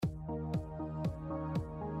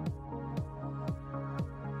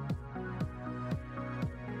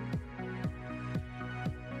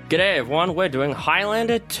G'day everyone, we're doing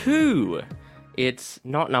Highlander 2. It's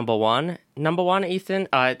not number one. Number one, Ethan.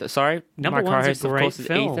 Sorry, Number my one's a co-host, of great course, is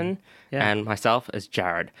film. Ethan, Yeah. and myself is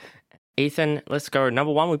Jared. Ethan, let's go.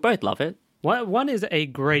 Number one, we both love it. One is a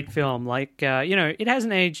great film. It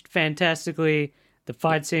hasn't aged fantastically. The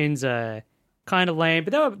fight scenes are kind of lame,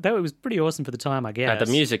 but that was pretty awesome for the time, I guess.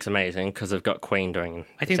 The music's amazing because they've got Queen doing.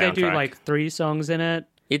 I think the they do soundtrack. like 3 songs in it.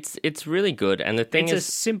 It's really good, and the thing It's a is,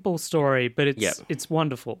 simple story, but it's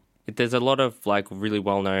wonderful. there's a lot of like really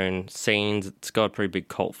well-known scenes. It's got a pretty big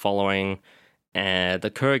cult following, and the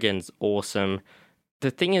Kurgan's awesome.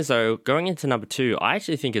 The thing is, though, going into number 2, I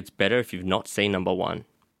actually think it's better if you've not seen number 1.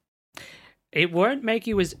 It won't make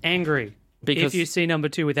you as angry Because if you see number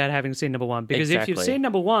 2 without having seen number 1. Because if you've Exactly. seen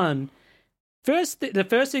number 1, the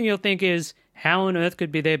first thing you'll think is, how on earth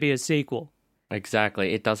could there be a sequel?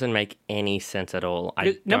 Exactly. It doesn't make any sense at all.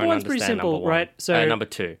 Number don't one's pretty understand simple, number one. right? So- number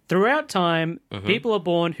 2. Throughout time, people are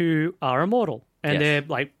born who are immortal, and Yes. they're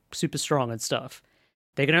like super strong and stuff.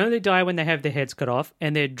 They can only die when they have their heads cut off,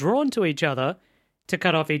 and they're drawn to each other to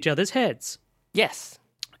cut off each other's heads. Yes.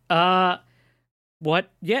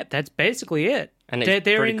 What? Yeah, that's basically it. And it's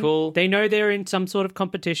pretty cool. They know they're in some sort of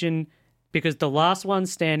competition because the last one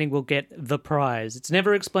standing will get the prize. It's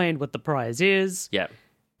never explained what the prize is. Yeah.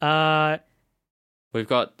 Uh, We've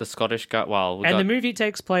got the Scottish guy. Well, the movie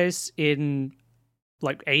takes place in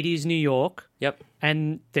like 80s New York. Yep.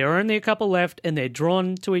 And there are only a couple left, and they're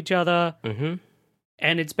drawn to each other. Mm-hmm.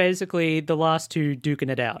 And it's basically the last 2 duking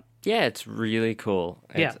it out. Yeah, it's really cool.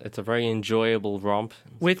 Yeah. It's a very enjoyable romp.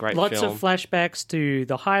 It's a With great lots film. of flashbacks to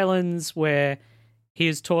the Highlands, where he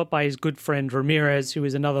is taught by his good friend Ramirez, who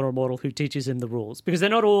is another immortal who teaches him the rules. Because they're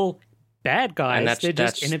not all bad guys, And they're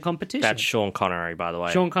just in a competition. That's Sean Connery, by the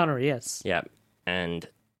way. Sean Connery, yes. Yeah. And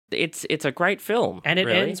it's a great film. And it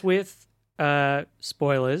really. ends with,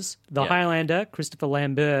 spoilers, the Yeah. Highlander, Christopher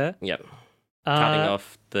Lambert, Yep. Cutting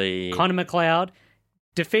off the... Conor McLeod,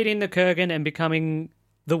 defeating the Kurgan and becoming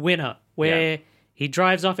the winner, where he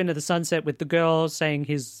drives off into the sunset with the girl saying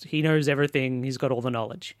he knows everything, he's got all the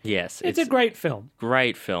knowledge. Yes. It's a great film.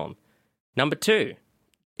 Great film. Number 2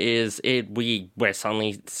 is we're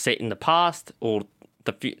suddenly set in the past, or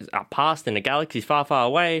our past in a galaxy far, far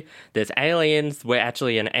away. There's aliens. We're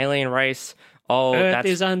actually an alien race. Oh, Earth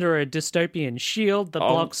is under a dystopian shield that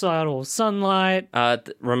blocks out all sunlight.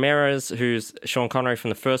 Ramirez, who's Sean Connery from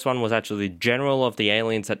the first one, was actually the general of the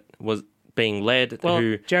aliens that was being led. Well,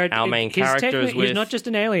 who Jared, our main character is with. He's not just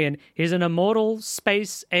an alien, he's an immortal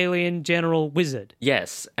space alien general wizard.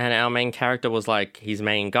 Yes, and our main character was like his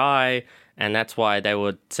main guy, and that's why they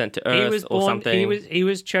were sent to Earth or something. He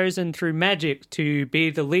was chosen through magic to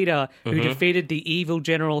be the leader who defeated the evil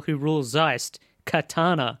general who rules Zeist,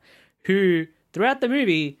 Katana, who throughout the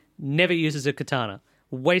movie never uses a katana.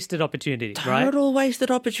 Wasted opportunity, right? Total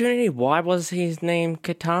wasted opportunity. Why was his name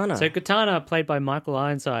Katana? So Katana, played by Michael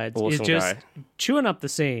Ironsides, is Awesome just guy. chewing up the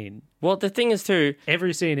scene. Well, the thing is too,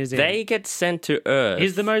 Every scene is in. they get sent to Earth.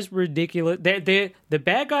 He's the most ridiculous. The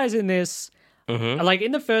bad guys in this, like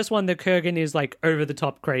in the first one, the Kurgan is like over the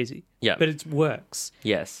top crazy. Yeah. But it works.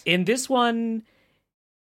 Yes. In this one,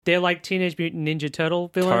 they're like Teenage Mutant Ninja Turtle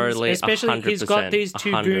villains. Totally, Especially, he's got 100%, these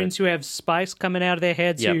 2 100. goons who have spikes coming out of their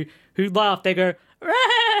heads Yep. who laugh. They go,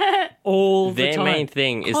 "Rah!" all the Their time. main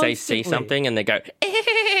thing is they see Constantly. something and they go,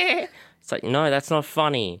 it's like, no, that's not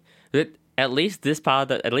funny. At least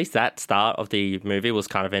that start of the movie was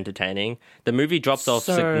kind of entertaining. The movie drops off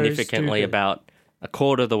So significantly stupid. about a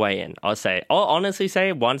quarter of the way in. I'll honestly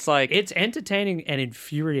say once like It's entertaining and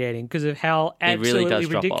infuriating because of how It really absolutely does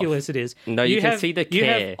drop ridiculous off. it is. No, you can see the You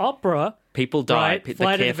care. have opera, people die, right? the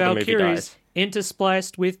Flight care of for the the movie Valkyries dies.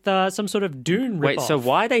 interspliced with some sort of Dune ripoff. Wait, so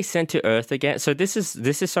why are they sent to Earth again? So this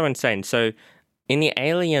is so insane. So in the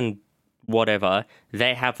Alien whatever,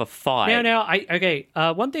 they have a fight.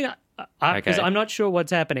 One thing, because Okay. I'm not sure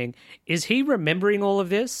what's happening, is he remembering all of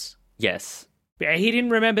this? Yes. He didn't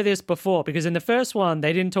remember this before because in the first one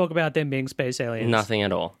they didn't talk about them being space aliens. Nothing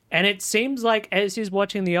at all. And it seems like as he's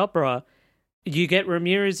watching the opera, you get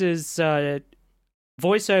Ramirez's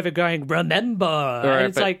voiceover going, "Remember," and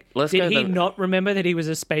it's but like, let's did go he the- not remember that he was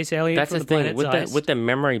a space alien That's from the the thing planet Zeist? with the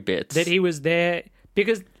memory bits. That he was there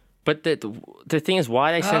because. But the thing is,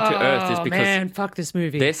 why they sent to Earth is because man, fuck this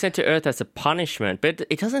movie. they're sent to Earth as a punishment. But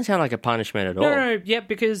it doesn't sound like a punishment at all. No, yeah,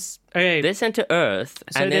 because okay, They're sent to Earth,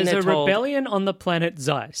 so and then there's they're a told, rebellion on the planet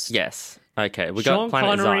Zeist. Yes. Okay, we Sean got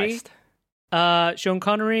Planet Connery, Zeist. Sean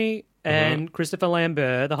Connery and Christopher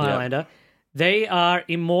Lambert, the Highlander, they are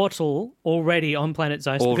immortal already on planet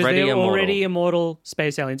Zeist because Already they're immortal. already immortal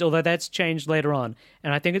space aliens, although that's changed later on.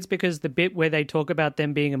 And I think it's because the bit where they talk about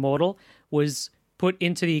them being immortal was put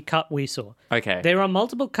into the cut we saw. Okay. There are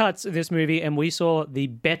multiple cuts of this movie, and we saw the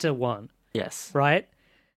better one, Yes. right?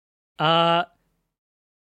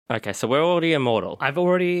 Okay, so we're already immortal. I've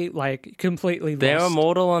already completely They're lost.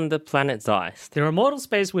 immortal on the planet Zeist. They're immortal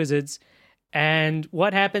space wizards, and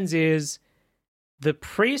what happens is the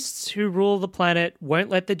priests who rule the planet won't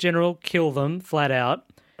let the general kill them flat out.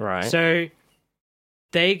 Right. So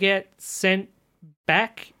they get sent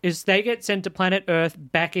back. They get sent to planet Earth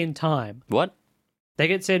back in time. What? They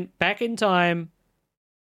get sent back in time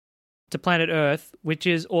to planet Earth, which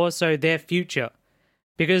is also their future,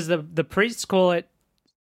 because the priests call it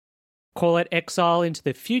exile into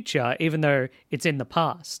the future, even though it's in the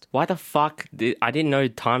past. Why the fuck? I didn't know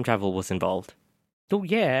time travel was involved. Oh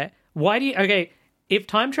yeah. Why do you? Okay, if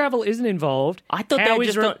time travel isn't involved, I thought how they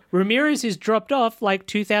is just Ramirez is dropped off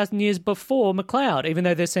 2,000 years before McLeod, even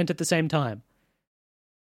though they're sent at the same time.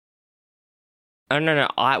 Oh no!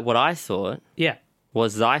 What I thought Yeah.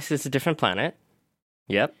 was Zeist is a different planet.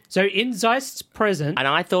 Yep. So in Zeist's present, And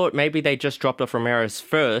I thought maybe they just dropped off Ramirez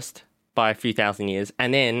first by a few thousand years,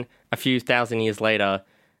 and then a few thousand years later,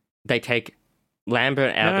 they take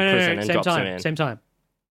Lambert out of the prison and same drops time, him in. Same time.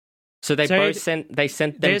 So they both sent them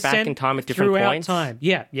They're back sent in time at different throughout points. time.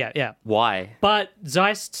 Yeah. Why? But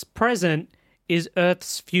Zeist's present is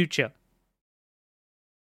Earth's future.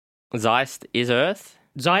 Zeist is Earth.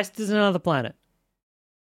 Zeist is another planet.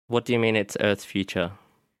 What do you mean it's Earth's future?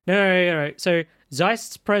 No. So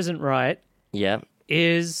Zeist's present, right, Yeah.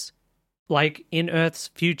 is in Earth's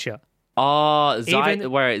future. Oh, Even-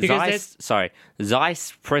 because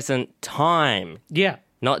Zeist's present time, Yeah.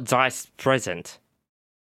 not Zeist's present.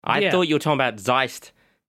 I Yeah. thought you were talking about Zeist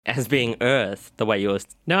as being Earth, the way you were.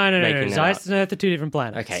 No. Making that Zeist up. and Earth are two different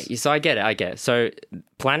planets. Okay, so I get it. So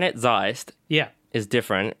planet Zeist Yeah. is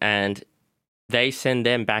different, and they send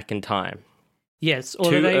them back in time. Yes.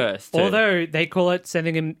 Earth, too. Although they call it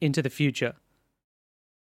sending him into the future.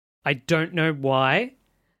 I don't know why.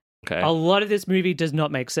 Okay. A lot of this movie does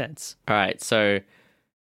not make sense. All right, so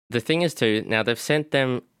the thing is too, now they've sent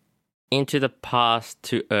them into the past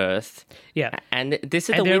to Earth, Yeah. and this is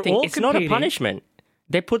And the weird they're thing. all It's not a competing. punishment.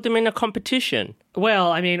 They put them in a competition,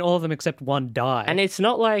 Well, I mean, all of them except one die. and it's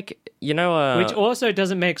not like which also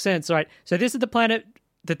doesn't make sense, right? So this is the planet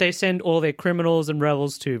that they send all their criminals and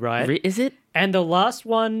rebels to, right? Is it? And the last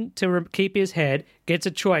one to keep his head gets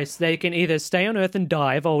a choice. They can either stay on Earth and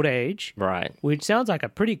die of old age, Right. which sounds like a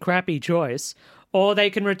pretty crappy choice, or they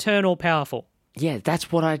can return all powerful. Yeah,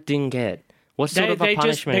 that's what I didn't get. What sort of a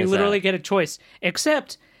punishment They is literally that? get a choice.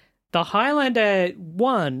 Except the Highlander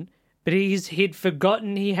won, but he'd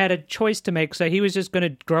forgotten he had a choice to make, so he was just going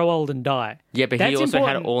to grow old and die. Yeah, but he That's also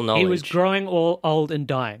had important. all knowledge. He was growing all old and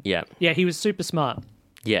dying. Yeah, Yeah, he was super smart.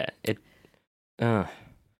 yeah.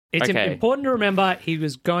 It's Okay. important to remember he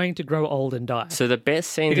was going to grow old and die. So the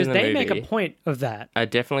best scenes Because in the they movie make a point of that. are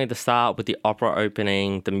definitely the start with the opera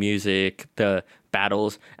opening, the music, the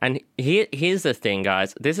battles. And here's the thing,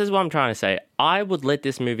 guys. This is what I'm trying to say. I would let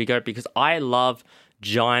this movie go because I love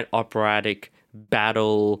giant operatic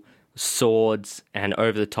battle, swords, and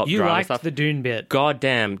over-the-top You drama liked stuff. the Dune bit. God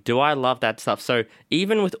damn, do I love that stuff. So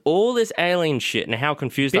even with all this alien shit and how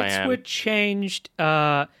confused I Bits am, were changed.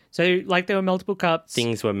 So there were multiple cuts.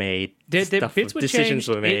 things were made, The bits were decisions changed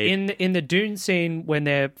were made. in the Dune scene when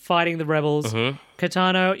they're fighting the rebels. Mm-hmm.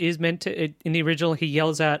 Katano is meant to in the original. He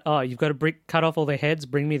yells out, "Oh, you've got to cut off all their heads.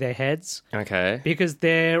 Bring me their heads," Okay. because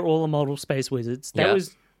they're all immortal space wizards. That Yeah.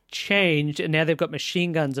 was changed, and now they've got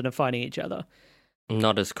machine guns and are fighting each other.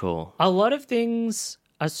 Not as cool. A lot of things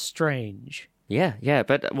are strange. Yeah,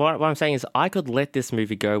 but what I'm saying is I could let this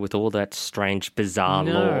movie go with all that strange, bizarre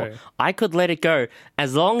No. lore. I could let it go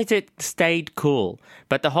as long as it stayed cool.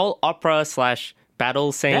 But the whole opera /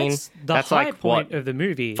 battle scene, That's the high like, point what, of the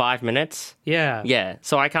movie. 5 minutes? Yeah. Yeah,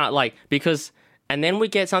 so I can't, because... And then we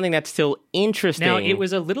get something that's still interesting. Now, it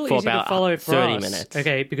was a little for easy to about follow for 30 us, minutes.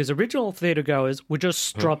 okay, because original theatre goers were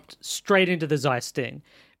just dropped straight into the Zeist sting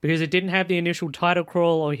because it didn't have the initial title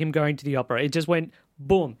crawl or him going to the opera. It just went,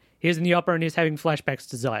 boom, here's in the opera and he's having flashbacks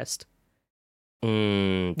to Zeist.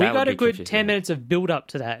 We got a good 10 minutes of build-up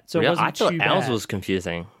to that, so it wasn't I thought too ours bad. was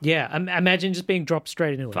confusing. Yeah, imagine just being dropped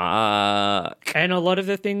straight into it. Fuck. And a lot of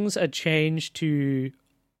the things are changed to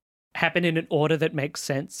happen in an order that makes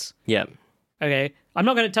sense. Yeah. Okay, I'm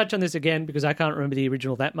not going to touch on this again because I can't remember the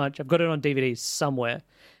original that much. I've got it on DVD somewhere.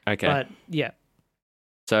 Okay. But yeah,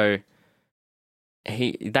 So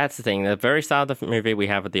that's the thing. The very start of the movie, we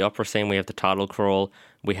have the opera scene, we have the title crawl,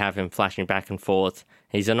 we have him flashing back and forth.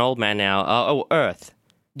 He's an old man now. Oh, Earth.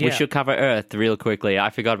 We Yeah. should cover Earth real quickly. I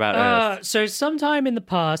forgot about Earth. So sometime in the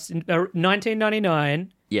past, in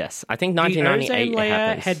 1999, Yes, I think The 1998 ozone layer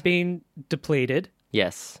happens. had been depleted,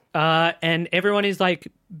 Yes. and everyone is like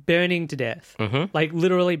burning to death, like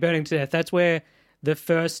literally burning to death. That's where the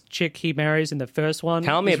first chick he marries in the first one.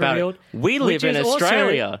 Tell me is about revealed, it. We live which in is also-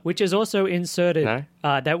 Australia. which is also inserted. No?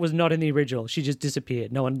 That was not in the original. She just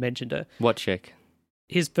disappeared. No one mentioned her. What chick?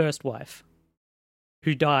 His first wife,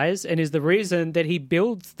 who dies, and is the reason that he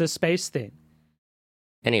builds the space thing.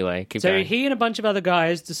 Anyway, keep So going. he and a bunch of other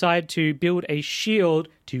guys decide to build a shield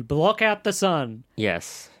to block out the sun.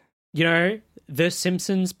 Yes. You know, the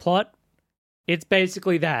Simpsons plot. It's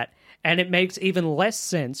basically that. And it makes even less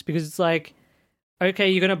sense because it's like, okay,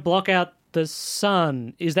 you're going to block out the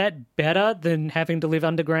sun. Is that better than having to live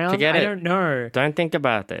underground? Forget I it. don't know. Don't think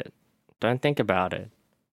about it. Don't think about it.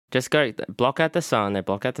 Just go block out the sun. They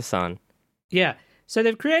block out the sun. Yeah. So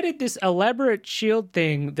they've created this elaborate shield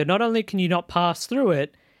thing that not only can you not pass through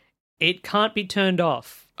it, it can't be turned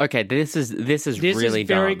off. Okay, this is This really is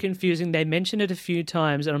very dumb. confusing. They mention it a few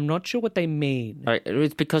times, and I'm not sure what they mean.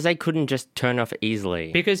 It's because they couldn't just turn off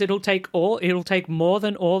easily. Because it'll take more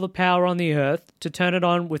than all the power on the earth to turn it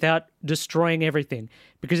on without destroying everything.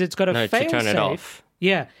 Because it's got a No, to fail turn it safe. off.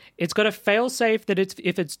 Yeah, it's got a fail safe that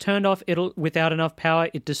if it's turned off, it'll without enough power,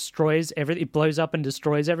 it destroys everything. It blows up and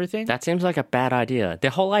destroys everything. That seems like a bad idea. The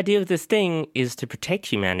whole idea of this thing is to protect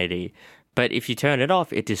humanity. But if you turn it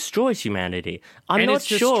off, it destroys humanity. I'm and not it's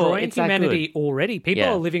sure destroying it's that humanity good. already. People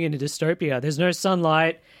Yeah. are living in a dystopia. There's no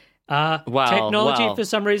sunlight. Well, Technology for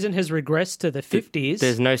some reason has regressed to the 50s.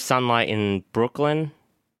 There's no sunlight in Brooklyn.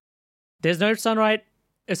 There's no sunlight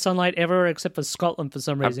ever except for Scotland for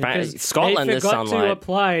some reason. 'cause Scotland they is forgot sunlight. to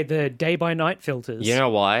apply the day by night filters. You know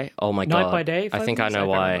why? Oh my night god! by day. I think I know can't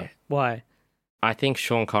why. remember. Why? I think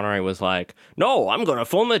Sean Connery was like, "No, I'm gonna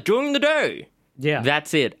film it during the day." Yeah.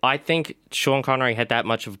 That's it. I think Sean Connery had that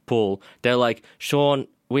much of a pull. They're like, "Sean,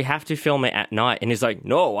 we have to film it at night," and he's like,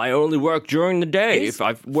 "No, I only work during the day. Is If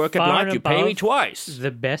I work at far night, and you pay me above twice." the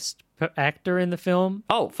best actor in the film.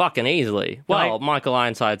 Oh, fucking easily. Well, Like- Michael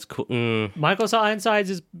Ironside's cool. Michael Ironsides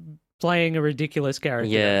is playing a ridiculous character.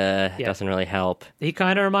 Yeah, Yeah. doesn't really help. He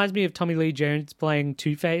kind of reminds me of Tommy Lee Jones playing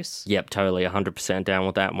Two-Face. Yep, totally, 100% down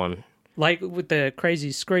with that one. Like with the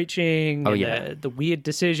crazy screeching and yeah. the weird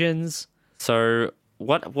decisions. So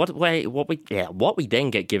what we then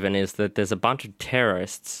get given is that there's a bunch of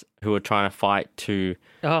terrorists who are trying to fight to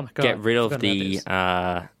Oh my god. get rid of forgot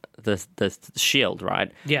about this. the shield,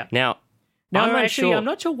 right? Yeah. Now, No, I'm not actually, sure. I'm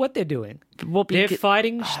not sure what they're doing. Well, They're beca-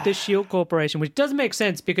 fighting the Shield Corporation, which doesn't make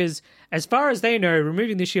sense because, as far as they know,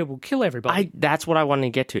 removing the Shield will kill everybody. That's what I wanted to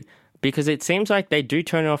get to, because it seems like they do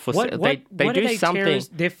turn it off for What they are do something.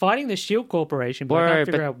 They're fighting the Shield Corporation, but I Where, can't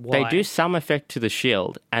figure but out why. they do some effect to the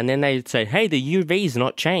shield, and then they say, "Hey, the UV's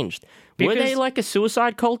not changed." Were they Because- like a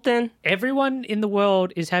suicide cult then? Everyone in the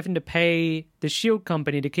world is having to pay the Shield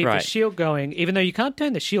company to keep the Right. Shield going, even though you can't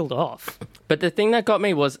turn the Shield off. But the thing that got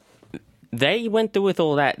me was they went through with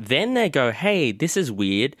all that. Then they go, "Hey, this is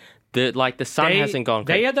weird. The sun hasn't gone."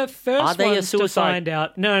 They are the first Are they a ones to suicide- find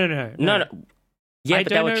out. No. No. Yeah, I but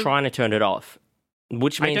they don't were know- trying to turn it off,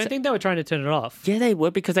 which I means don't think they were trying to turn it off. yeah, they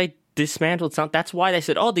were, because they dismantled something. That's why they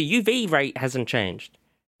said, "Oh, the UV rate hasn't changed."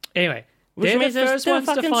 Anyway, Which they're the means first they're ones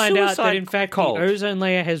to fucking find out that, suicide in fact, cult. the ozone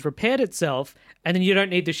layer has repaired itself, and then you don't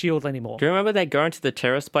need the Shield anymore. Do you remember they go into the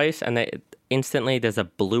terrorist place and they instantly there's a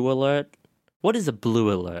blue alert? What is a blue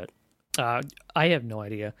alert? I have no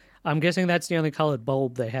idea. I'm guessing that's the only colored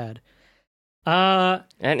bulb they had.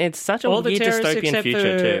 And it's such a All the weird terrorists dystopian except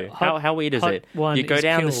future for too. Hot- How weird is Hot it? One You go is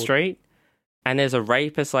down the killed. street and there's a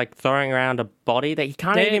rapist like throwing around a body that he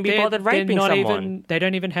can't even be bothered raping someone. They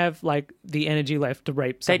don't even have like the energy left to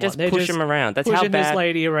rape They someone. just push him around. That's how pushing this bad.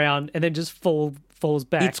 lady around and then just falls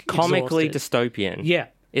back. It's comically exhausted. dystopian. Yeah,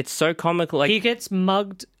 It's so comical. Like he gets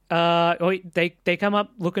mugged. They come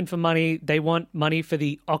up looking for money. They want money for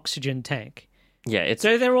the oxygen tank. yeah, it's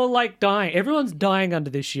So they're all like dying. Everyone's dying under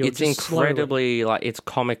this shield. it's just slowly. incredibly like it's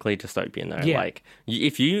comically dystopian though. Yeah. Like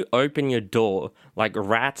if you open your door, like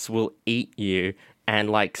rats will eat you and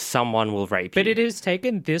like someone will rape But you. it has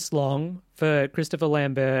taken this long for Christopher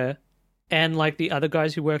Lambert and like the other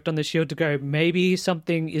guys who worked on the shield to go, maybe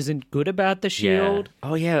something isn't good about the shield. Yeah.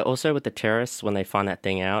 Oh yeah. Also with the terrorists, when they find that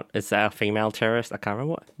thing out, it's our female terrorist. I can't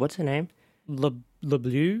remember what's her name.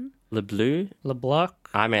 LeBlue? LeBlue. LeBlanc?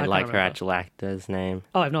 I meant can't like her remember. actual actor's name.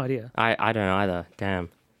 Oh, I have no idea. I don't know either. Damn.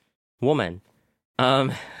 Woman.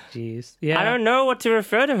 Jeez. Yeah. I don't know what to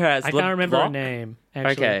refer to her as. I can't remember her LeBlanc? name,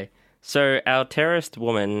 actually. Okay. So our terrorist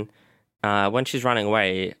woman, when she's running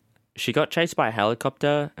away, she got chased by a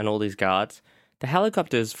helicopter and all these guards. The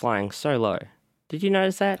helicopter is flying so low. Did you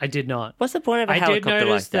notice that? I did not. What's the point of a I did helicopter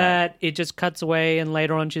notice like that? it just cuts away, and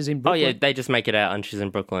later on she's in Oh Brooklyn. yeah, they just make it out and she's in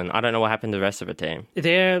Brooklyn. I don't know what happened to the rest of her team.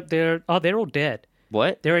 They're all dead.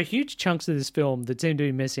 What? There are huge chunks of this film that seem to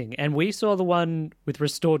be missing, and we saw the one with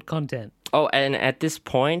restored content. Oh, and at this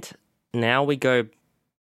point, now we go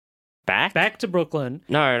back to Brooklyn.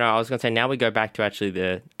 No, I was going to say now we go back to actually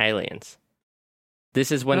the aliens.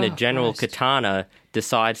 This is when the General Christ. Katana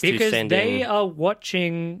decides to Because send they in... are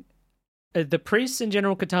watching... the priests and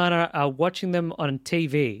General Katana are watching them on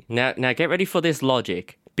TV. Now get ready for this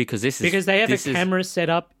logic, because this is... Because they have a this is- camera set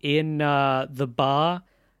up in the bar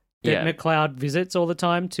that Yeah. McLeod visits all the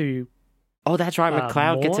time to... Oh, that's right.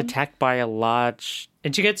 McLeod gets Morn? attacked by a large...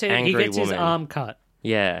 And he gets Angry his woman. arm cut,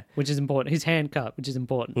 Yeah. which is important. His hand cut, which is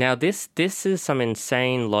important. Now, this is some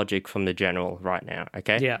insane logic from the General right now,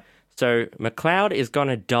 okay? Yeah. So, McLeod is going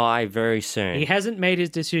to die very soon. He hasn't made his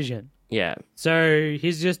decision. Yeah. So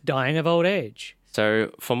he's just dying of old age.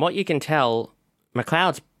 So, from what you can tell,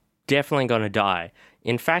 McLeod's definitely going to die.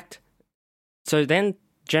 In fact, so then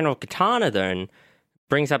General Katana then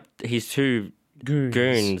brings up his two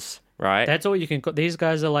goons, right? That's all you can call. These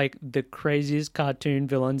guys are like the craziest cartoon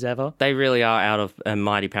villains ever. They really are out of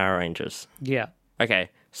Mighty Power Rangers. Yeah. Okay,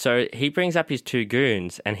 so he brings up his two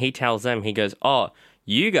goons and he tells them, he goes, oh,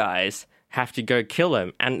 you guys have to go kill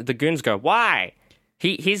him. And the goons go, why?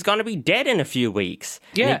 He's going to be dead in a few weeks.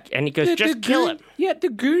 Yeah. And he goes, just kill him. Yeah, the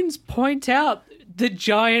goons point out the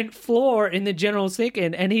giant flaw in the general's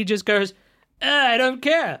thinking, and he just goes, I don't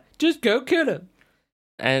care. Just go kill him.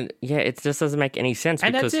 And yeah, it just doesn't make any sense.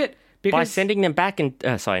 And because that's it. by Because sending them back in,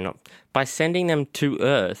 by sending them to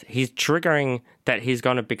Earth, he's triggering that he's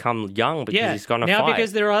going to become young because he's going to now fight.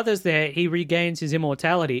 because there are others there, he regains his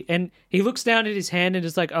immortality, and he looks down at his hand and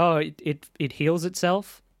is like, oh, it heals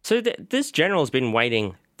itself. So this general's been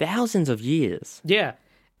waiting thousands of years. Yeah.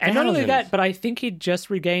 And not only Thousands. that, but I think he just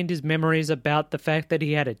regained his memories about the fact that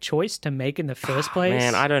he had a choice to make in the first place.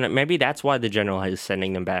 Man, I don't know. Maybe that's why the general is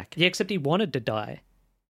sending them back. Yeah, except he wanted to die.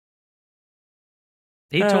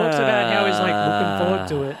 He talks about how he's like looking forward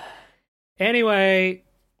to it. Anyway,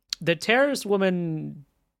 the terrorist woman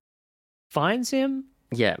finds him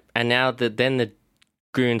Yeah, and now then the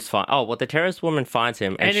goons find. Oh, well, the terrorist woman finds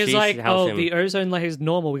him, and, and is she like, tells oh, him, the ozone layer is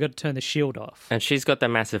normal. We got to turn the shield off. and she's got the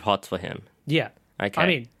massive hots for him. Yeah. Okay, I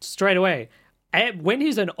mean, straight away. When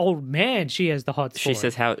he's an old man, she has the hots for she him.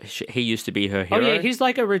 says how he used to be her Oh, hero. yeah, he's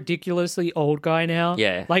like a ridiculously old guy now.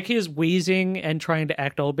 Yeah. Like he's wheezing and trying to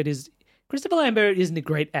act old, but Christopher Lambert isn't a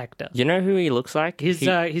great actor. You know who he looks like?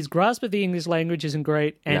 His grasp of the English language isn't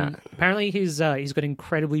great, and Nah. apparently he's got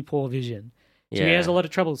incredibly poor vision. So he Yeah. has a lot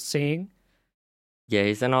of trouble seeing. Yeah,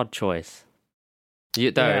 he's an odd choice.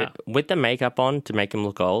 Yeah. With the makeup on to make him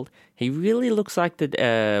look old, he really looks like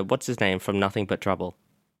the what's his name from Nothing But Trouble.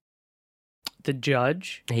 The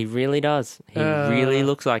judge. He really does. He really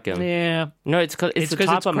looks like him. Yeah, No, it's because it's the because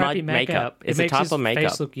type it's of crappy makeup. It's It the makes type his of makeup.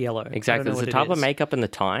 face look yellow. I Exactly, don't know it's the what it type of is. makeup and the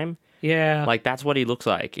time. Yeah, Like that's what he looks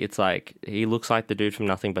like. It's like he looks like the dude from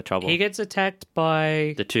Nothing But Trouble. he gets attacked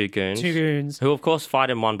by The two goons, two goons. who of course fight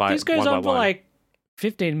him one by This goes one by on for one. like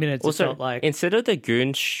 15 minutes. Also, it felt like. instead of the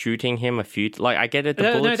goons shooting him a few, like I get it, the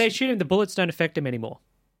No, bullets they shoot him. The bullets don't affect him anymore.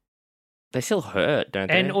 they still hurt, don't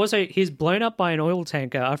they? And also, he's blown up by an oil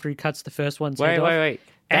tanker after he cuts the first one's head off. wait.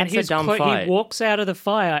 And That's a dumb fight. he walks out of the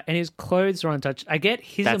fire and his clothes are untouched. I get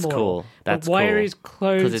he's That's immortal. cool. That's but why cool. are his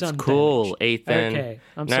clothes Because it's undamaged? cool, Ethan. Okay,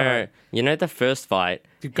 I'm no, sorry. you know the first fight.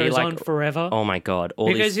 It goes on forever. Oh my god! All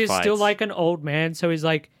because these he's still fights. like an old man, so he's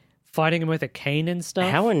like fighting him with a cane and stuff.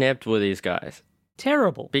 How inept were these guys?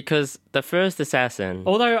 Terrible. Because the first assassin.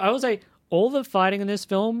 Although I will say all the fighting in this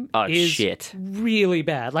film is shit. really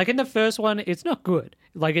bad. Like in the first one, it's not good.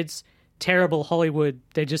 Like it's terrible Hollywood.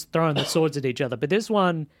 They're just throwing the swords at each other. But this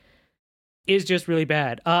one is just really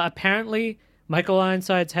bad. Apparently, Michael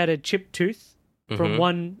Ironsides had a chipped tooth from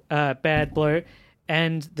one bad blow,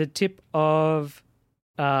 and the tip of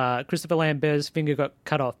Christopher Lambert's finger got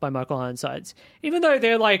cut off by Michael Ironsides, even though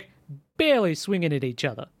they're like barely swinging at each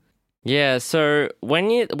other. Yeah. So when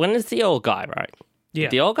it's the old guy, right? Yeah.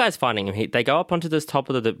 The old guy's fighting him. They go up onto this top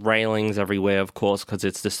of the railings everywhere, of course, because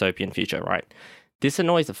it's dystopian future, right? This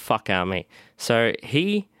annoys the fuck out of me. So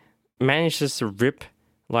he manages to rip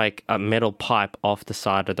like a metal pipe off the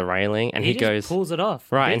side of the railing, and he just goes pulls it off.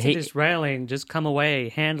 Right, Bits and of this railing just come away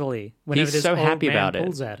handily whenever He's this so old happy man about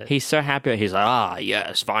pulls it. at it. He's so happy. He's like,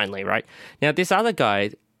 yes, finally, right? Now, this other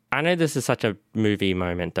guy, I know this is such a movie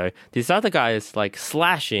moment, though. This other guy is like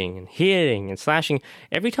slashing and hitting and slashing.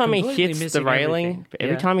 Every time he Completely hits the missing railing, everything.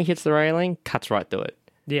 every Yeah. time he hits the railing, cuts right through it.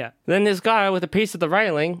 Yeah. Then this guy with a piece of the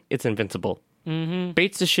railing, it's invincible. Mm-hmm.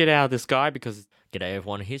 Beats the shit out of this guy because G'day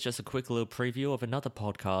everyone, here's just a quick little preview of another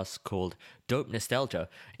podcast called Dope Nostalgia.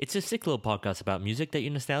 It's a sick little podcast about music that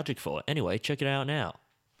you're nostalgic for. Anyway, check it out now.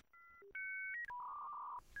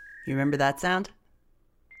 You remember that sound?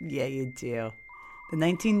 Yeah, you do. The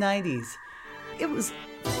 1990s. It was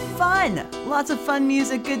fun! Lots of fun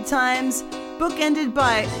music, good times, bookended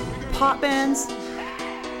by pop bands.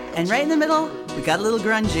 And right in the middle, we got a little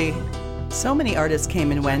grungy. So many artists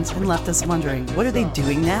came and went and left us wondering, what are they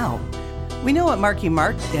doing now? We know what Marky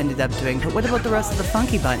Mark ended up doing, but what about the rest of the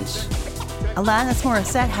Funky Bunch? Alanis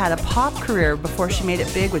Morissette had a pop career before she made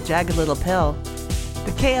it big with Jagged Little Pill.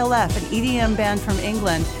 The KLF, an EDM band from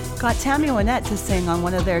England, got Tammy Wynette to sing on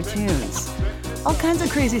one of their tunes. All kinds of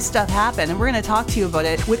crazy stuff happened, and we're going to talk to you about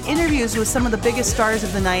it with interviews with some of the biggest stars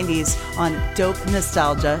of the 90s on Dope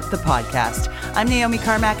Nostalgia, the podcast. I'm Naomi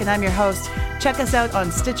Carmack, and I'm your host. Check us out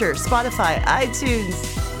on Stitcher, Spotify,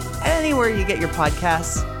 iTunes, anywhere you get your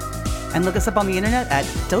podcasts. And look us up on the internet at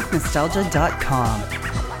dopenostalgia.com.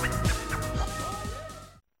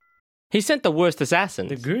 He sent the worst assassins.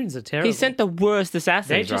 The goons are terrible. He sent the worst assassins,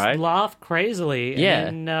 They just right? laugh crazily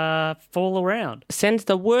and then fall around. Sends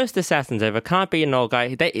the worst assassins ever. Can't be an old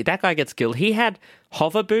guy. That guy gets killed. He had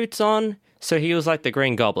hover boots on, so he was like the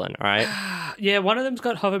Green Goblin, right? Yeah, one of them's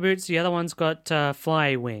got hover boots, the other one's got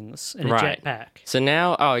fly wings and a Right. jetpack. So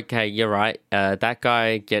now, okay, you're right. That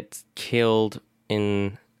guy gets killed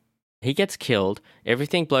He gets killed.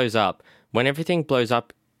 Everything blows up. When everything blows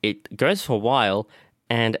up, it goes for a while,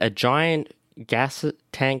 and a giant gas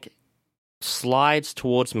tank slides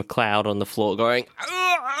towards McLeod on the floor, going.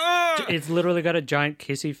 It's literally got a giant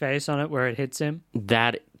kissy face on it where it hits him.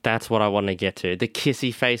 That's what I want to get to. The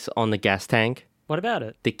kissy face on the gas tank. What about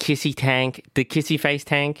it? The kissy face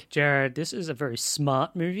tank. Jared, this is a very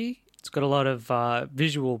smart movie. It's got a lot of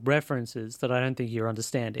visual references that I don't think you're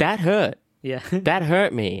understanding. That hurt. Yeah. That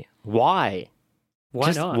hurt me. Why? Why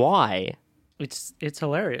Just not? why? It's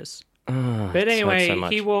hilarious. It But hurts anyway, so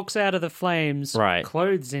much. he walks out of the flames, Right.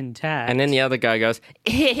 clothes intact. And then the other guy goes,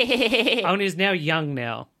 Oh, and he's now young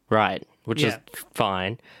now. right, which is Yeah.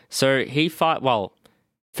 fine. So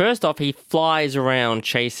first off, he flies around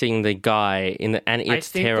chasing the guy and I it's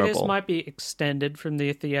think terrible. this might be extended from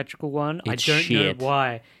the theatrical one. It's I don't shit. know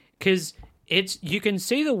why. Because you can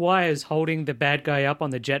see the wires holding the bad guy up on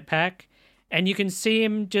the jetpack, and you can see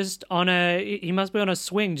him just he must be on a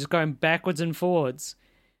swing, just going backwards and forwards.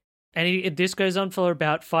 And this goes on for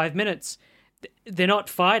about 5 minutes. They're not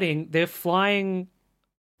fighting, they're flying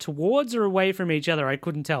towards or away from each other. I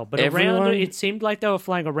couldn't tell. But Everyone- it seemed like they were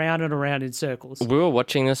flying around and around in circles. We were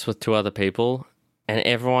watching this with two other people, and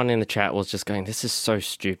everyone in the chat was just going, "This is so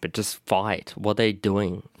stupid. Just fight. What are they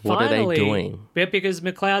doing? What are they doing?" Yeah, because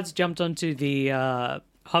McLeod's jumped onto the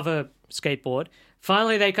hover skateboard.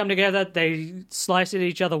 Finally, they come together. They slice at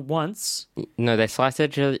each other once. No, they slice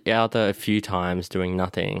each other a few times, doing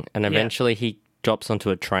nothing, and eventually he drops onto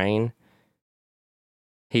a train.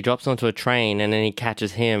 He drops onto a train, and then he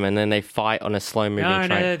catches him, and then they fight on a slow-moving train.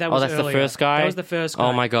 No, that was that's earlier. the first guy? That was the first guy.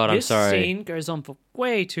 Oh my god, I'm this sorry. This scene goes on for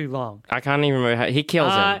way too long. I can't even remember how... He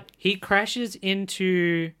kills him. He crashes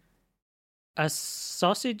into a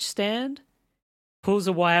sausage stand, pulls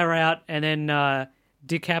a wire out, and then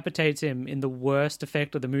decapitates him in the worst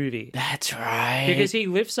effect of the movie. That's right. Because he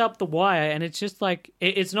lifts up the wire, and it's just like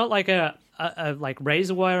it's not like a like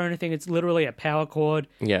razor wire or anything. It's literally a power cord.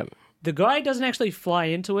 Yeah. The guy doesn't actually fly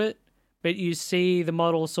into it, but you see the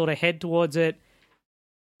model sort of head towards it.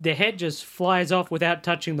 The head just flies off without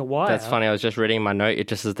touching the wire. That's funny. I was just reading my note. It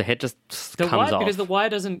just says the head just The comes wire, off. because the wire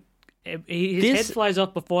doesn't. His This- head flies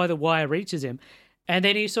off before the wire reaches him, and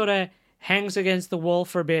then he sort of hangs against the wall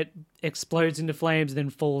for a bit, explodes into flames, then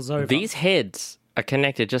falls over. These heads are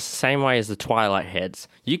connected just the same way as the Twilight heads.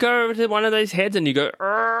 You go over to one of those heads and you go,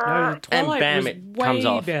 No, the and Twilight bam, was it way comes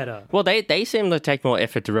off. better. Well, they seem to take more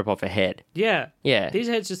effort to rip off a head. Yeah. Yeah. These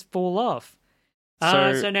heads just fall off.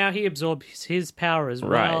 So- So now he absorbs his power as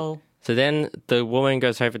Right. well. So then the woman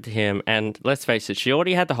goes over to him, and let's face it, she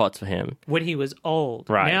already had the hots for him. When he was old.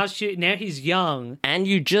 Right. Now he's young. And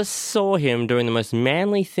you just saw him doing the most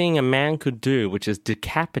manly thing a man could do, which is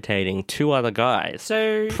decapitating two other guys.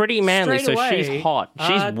 So Pretty manly, straight so she's away, hot.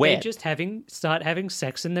 She's They wet. just start having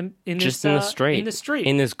sex in the Just in the street. In the street.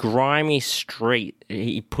 In this grimy street.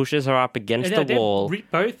 He pushes her up against They're the wall.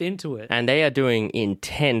 both into it. And they are doing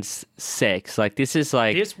intense sex. Like, this is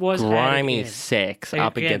like This was grimy added in. sex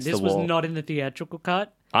up Again, against the this wall. was not in the theatrical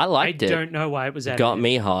cut. I I liked it. don't know why it was added. Got in.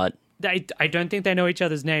 me hot. I don't think they know each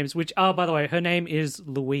other's names. Which, oh, by the way, her name is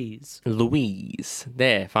Louise. Louise.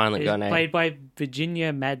 There, finally Is got a name. played by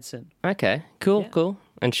Virginia Madsen, Okay, cool, cool.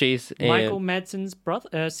 And she's Michael Madsen's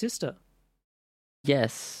sister.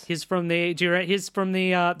 Yes. He's from the. He's from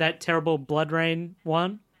the that terrible Blood Rain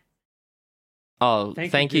one. Oh,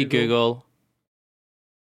 thank you, Google.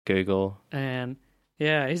 Google. And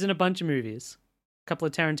yeah, he's in a bunch of movies, a couple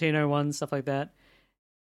of Tarantino ones, stuff like that.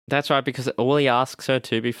 That's right, because all he asks her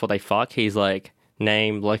to before they fuck, he's like,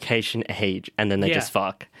 name, location, age, and then they Yeah. just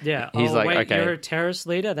fuck. Yeah. He's like, wait, okay. you're a terrorist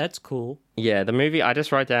leader? That's cool. Yeah, the movie, I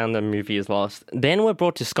just wrote down the movie is lost. Then we're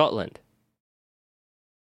brought to Scotland.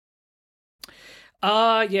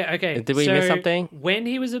 Yeah, okay. Did we miss something? When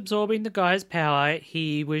he was absorbing the guy's power,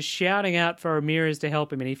 he was shouting out for Ramirez to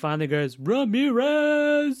help him, and he finally goes,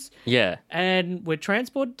 Ramirez! Yeah. And we're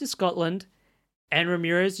transported to Scotland, and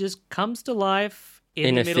Ramirez just comes to life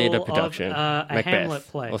In the a middle theatre production. of a Macbeth Hamlet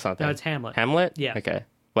play. or something. No, it's Hamlet. Hamlet? Yeah. Okay.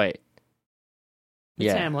 Wait. It's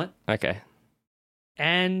Yeah. Hamlet. Okay.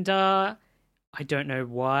 And I don't know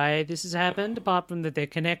why this has happened, apart from that they're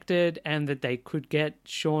connected and that they could get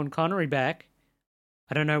Sean Connery back.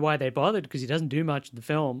 I don't know why they bothered, because he doesn't do much in the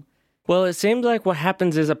film. Well, it seems like what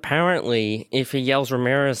happens is apparently if he yells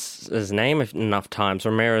Ramirez's name enough times,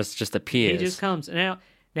 Ramirez just appears. He just comes. Now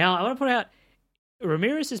I want to put out,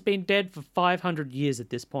 Ramirez has been dead for 500 years at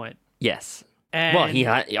this point. Yes. And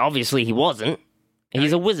Well, obviously he wasn't.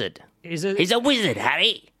 He's a wizard. He's a wizard,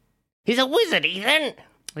 Harry. He's a wizard, Ethan.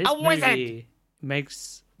 This a wizard. movie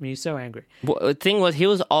makes me so angry. Well, the thing was, he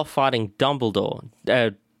was off fighting Dumbledore,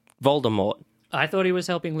 Voldemort. I thought he was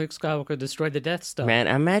helping Luke Skywalker destroy the Death Star. Man,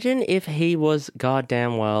 imagine if he was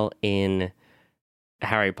goddamn well in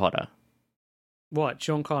Harry Potter. What,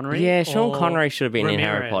 Sean Connery? Yeah, Sean or Connery should have been in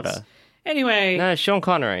Harry Ramirez? Potter. Anyway, No, Sean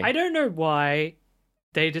Connery. I don't know why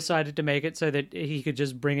they decided to make it so that he could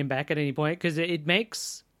just bring him back at any point, because it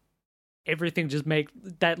makes everything just make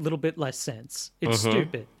that little bit less sense. It's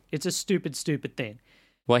stupid. It's a stupid thing.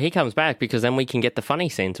 Well, he comes back because then we can get the funny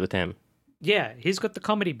scenes with him. Yeah, he's got the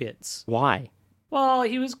comedy bits. Why? Well,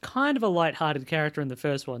 he was kind of a light-hearted character in the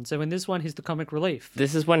first one, so in this one, he's the comic relief.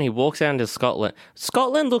 This is when he walks out into Scotland.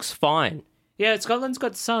 Scotland looks fine. Yeah, Scotland's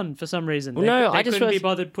got sun for some reason. No, they I just couldn't be realized-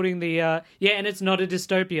 bothered putting the... Yeah, and it's not a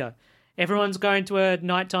dystopia. Everyone's going to a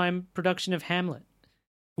nighttime production of Hamlet.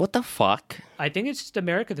 What the fuck? I think it's just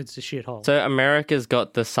America that's a shithole. So America's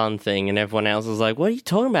got the sun thing and everyone else is like, what are you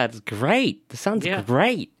talking about? It's great. The sun's Yeah.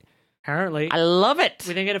 great. Apparently. I love it.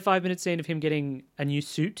 We then get a 5-minute scene of him getting a new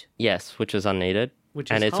suit, Yes, which is unneeded. which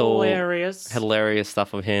is And it's hilarious. all hilarious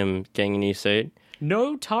stuff of him getting a new suit.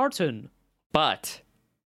 No tartan. But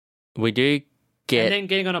we do And get... then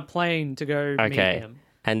getting on a plane to go meet Okay. him.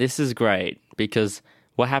 And this is great because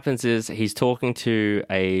what happens is he's talking to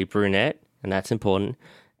a brunette, and that's important.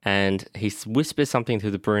 And he whispers something to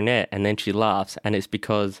the brunette, and then she laughs, and it's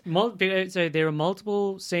because So there are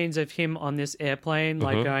multiple scenes of him on this airplane, Mm-hmm.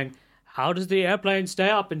 like going, how does the airplane stay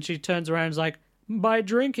up? And she turns around and is like, by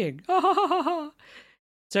drinking.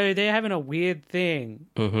 So they're having a weird thing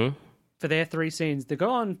for their 3 scenes that go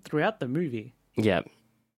on throughout the movie. yeah,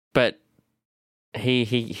 but he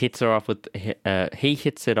hits her off with he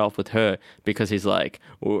hits it off with her because he's like,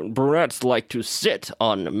 brunettes like to sit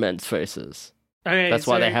on men's faces. Okay, That's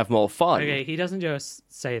why so- they have more fun. Okay, he doesn't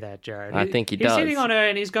just say that, Jared. I think he he's does. sitting on her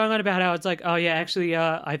and he's going on about how it's like, oh yeah, actually,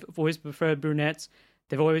 I've always preferred brunettes.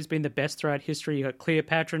 They've always been the best throughout history. You got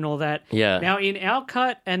Cleopatra and all that. Yeah. Now, in our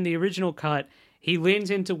cut and the original cut, he leans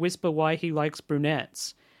in to whisper why he likes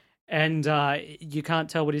brunettes. And you can't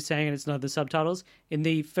tell what he's saying, and it's not the subtitles. In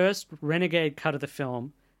the first Renegade cut of the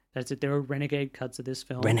film, that's it, there are Renegade cuts of this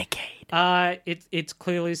film. Renegade. It's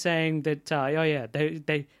clearly saying that,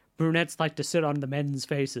 they brunettes like to sit on the men's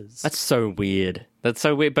faces. That's so weird. That's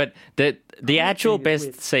so weird. But the actual think it's best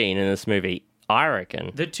weird. scene in this movie, I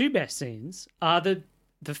reckon, The 2 best scenes are the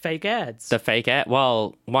fake ads. the fake ad.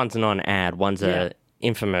 Well, one's not an ad. One's Yeah. a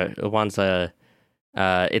infamous. One's a.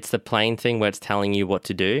 It's the plane thing where it's telling you what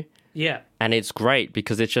to do, Yeah. and it's great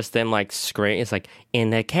because it's just them like scream. It's like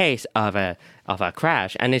in the case of a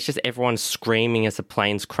crash, and it's just everyone screaming as the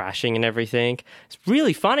plane's crashing and everything. It's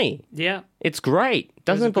really funny. Yeah. It's great.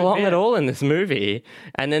 Doesn't good belong bit. at all in this movie.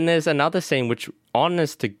 And then there's another scene which,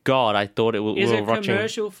 honest to God, I thought it was Is we a were watching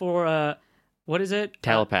commercial for what is it?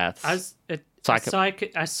 Telepaths. A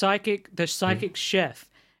Psychic- psychic chef,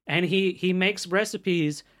 and he makes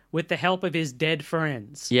recipes with the help of his dead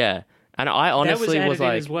friends. Yeah. And I honestly that was was added in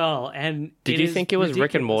like, as well. And did you is think it was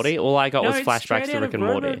Rick and ridiculous. Morty? All I got No, was it's flashbacks straight to out Rick of and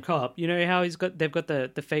Morty. RoboCop. You know how they've got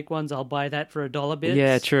the fake ones. I'll buy that for $1 bits.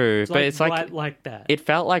 Yeah, true. It's But like, it's like, right like that. it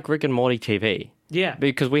felt like Rick and Morty TV. Yeah.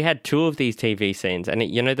 Because we had 2 of these TV scenes. And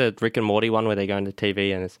you know the Rick and Morty one where they go into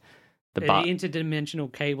TV and it's the An butt.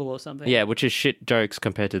 interdimensional cable or something. Yeah, which is shit jokes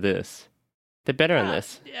compared to this. They're better in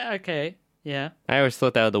this. Yeah. Okay. Yeah. I always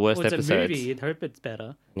thought they were the worst Well, it's episodes. a movie. You'd hope it's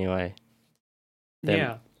better. Anyway.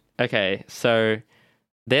 Yeah. Okay, so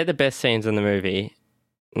they're the best scenes in the movie.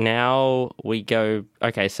 Now we go...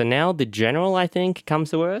 Okay, so now the general, I think,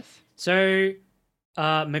 comes to Earth. So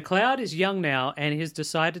McLeod is young now and he's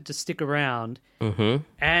decided to stick around. Mm-hmm.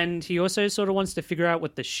 And he also sort of wants to figure out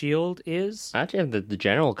what the shield is. Actually, have the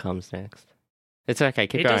general comes next. It's okay,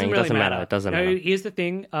 keep It going. doesn't It really doesn't matter. It doesn't No, matter. here's the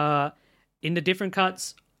thing. In the different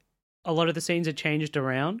cuts, a lot of the scenes are changed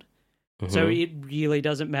around. So it really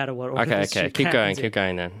doesn't matter what order the Okay, shit keep going, happens in. keep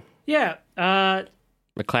going then. Yeah.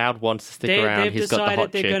 McLeod wants to stick around. They've He's got the decided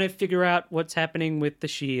hot they're chick. going to figure out what's happening with the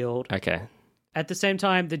shield. Okay. At the same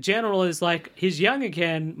time, the general is like, he's young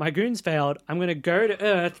again. My goons failed. I'm going to go to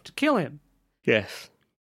Earth to kill him, Yes.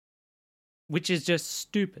 which is just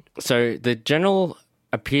stupid. So the general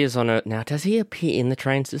appears on Earth. Now, does he appear in the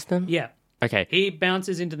train system? Yeah. Okay. He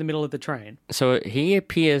bounces into the middle of the train. So he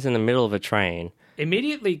appears in the middle of a train,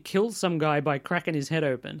 Immediately kills some guy by cracking his head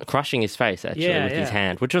open. crushing his face, actually, Yeah, with his yeah.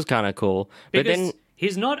 hand, which was kind of cool. But Because then...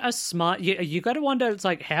 he's not a smart... You got to wonder, it's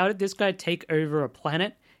like, how did this guy take over a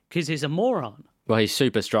planet? Because he's a moron. Well, he's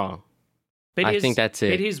super strong. But I think that's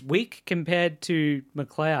it. But he's weak compared to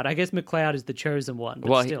McLeod. I guess McLeod is the chosen one, but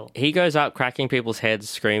Well, still. he goes up, cracking people's heads,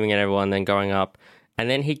 screaming at everyone, then going up. And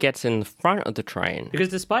then he gets in the front of the train. Because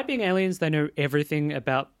despite being aliens, they know everything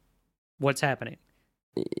about what's happening.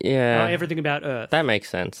 Yeah. Everything about Earth. That makes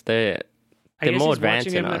sense. They're I guess more he's advanced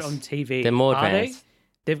watching than it us. on TV. They're more Are advanced.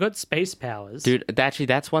 They've got space powers. Dude, actually,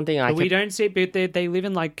 that's one thing but we don't see, but they live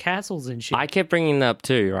in like castles and shit. I kept bringing that up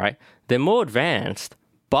too, right? They're more advanced,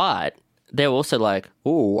 but they're also like,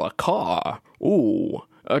 ooh, a car, ooh,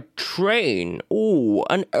 a train, ooh,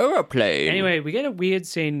 an aeroplane. Anyway, we get a weird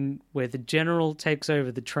scene where the general takes over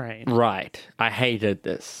the train. Right. I hated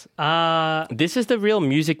this. Uh, This is the real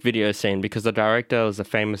music video scene because the director was a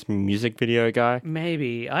famous music video guy.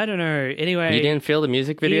 maybe. I don't know. Anyway, You didn't feel the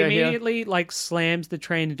music video he here? immediately like slams the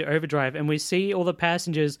train into overdrive, and we see all the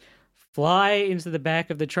passengers fly into the back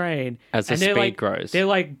of the train As the and they're, speed like, grows. They're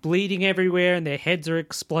like bleeding everywhere, and their heads are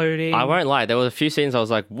exploding. I won't lie. There were a few scenes I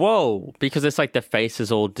was like, whoa, because it's like the face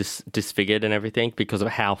is all disfigured and everything because of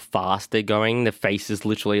how fast they're going. The face is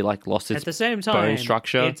literally like lost its At the same time, bone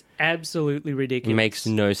structure. it's absolutely It ridiculous. makes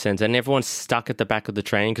no sense. And everyone's stuck at the back of the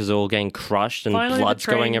train because they're all getting crushed and Finally, the blood's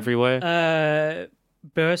going train, everywhere.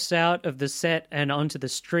 Bursts out of the set and onto the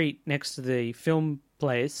street next to the film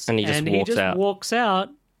place, And he just walks out. walks out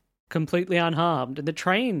completely unharmed, and the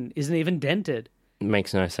train isn't even dented. It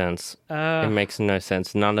makes no sense. It makes no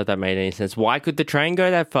sense. None of that made any sense. Why could the train go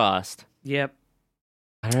that fast? Yep,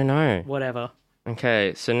 I don't know. whatever.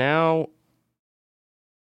 Okay, so now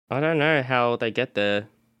I don't know how they get there.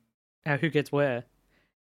 Who gets where?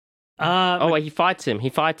 Oh, wait, he fights him.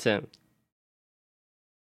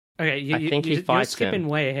 Okay, I think he you're fights skipping him.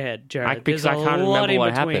 way ahead, Jared. Because There's I a can't lot remember in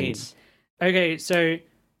what between. happens. Okay, so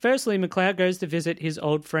firstly, McLeod goes to visit his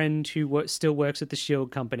old friend who still works at the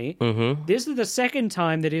Shield Company. Mm-hmm. This is the second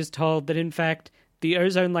time that he's told that, in fact, the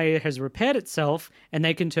ozone layer has repaired itself and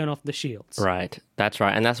they can turn off the shields. Right, that's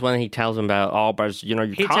right. And that's when he tells him about, oh, but you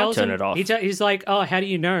can't turn it off. He's like, oh, how do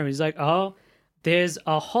you know? He's like, oh, there's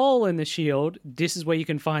a hole in the shield. This is where you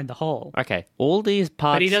can find the hole. Okay, all these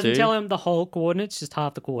parts But he doesn't tell him the whole coordinates, just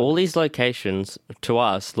half the coordinates. all these locations, to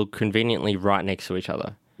us, look conveniently right next to each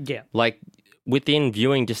other. Yeah. Like, within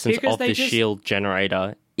viewing distance Because of they the just- shield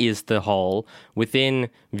generator is the hole. Within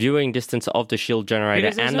viewing distance of the shield generator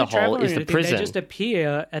Because there's and no the travel hole or is the anything. prison. They just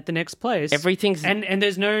appear at the next place. Everything's... And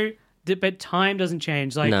there's no... But time doesn't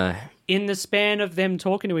change. Like, No. in the span of them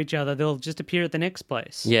talking to each other, they'll just appear at the next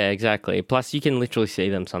place. Yeah, exactly. Plus, you can literally see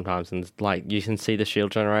them sometimes, and like you can see the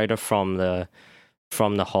shield generator from the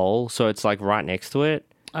hole, so it's like right next to it.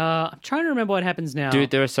 I'm trying to remember what happens now. Dude,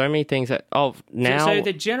 there are so many things that... Oh, now... So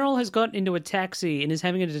the general has gotten into a taxi and is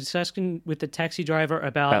having a discussion with the taxi driver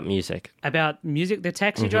about music. about music. The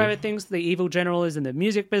taxi driver thinks the evil general is in the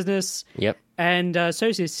music business, Yep. and so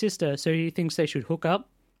is his sister. So he thinks they should hook up.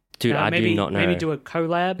 Dude, I maybe, do not know. Maybe do a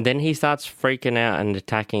collab. Then he starts freaking out and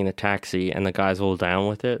attacking the taxi, and the guy's all down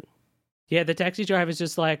with it. Yeah, the taxi driver's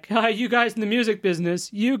just like, "Hi, you guys in the music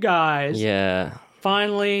business, you guys." Yeah.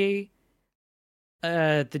 Finally,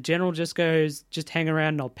 the general just goes, "Just hang around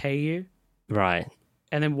and I'll pay you," Right.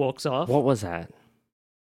 and then walks off. What was that?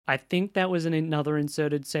 I think that was in another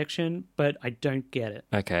inserted section, but I don't get it.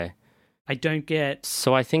 Okay. I don't get.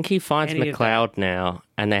 So I think he finds Any of McLeod now,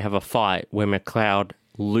 and they have a fight where McLeod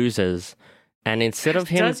loses, and instead of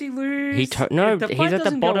him... Does he lose? He's at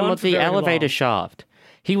the bottom of the elevator shaft.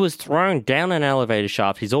 He was thrown down an elevator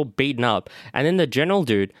shaft. He's all beaten up. And then the general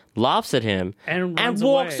dude laughs at him and and runs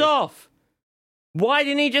walks away. off. Why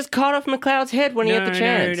didn't he just cut off McLeod's head when he had the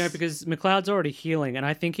chance? No, because McLeod's already healing, and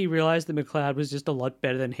I think he realized that McLeod was just a lot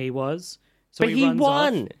better than he was. So But he runs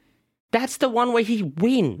won. off. That's the one where he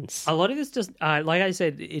wins. A lot of this just, like I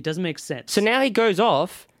said, it doesn't make sense. So now he goes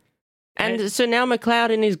off, and so now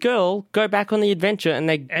McLeod and his girl go back on the adventure, and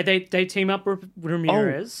they team up with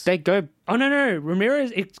Ramirez. they go. Oh, no.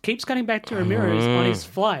 Ramirez, it keeps cutting back to Ramirez on his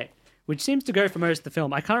flight, which seems to go for most of the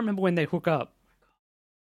film. I can't remember when they hook up.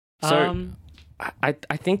 So I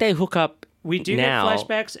think they hook up. We do now. get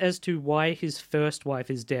flashbacks as to why his first wife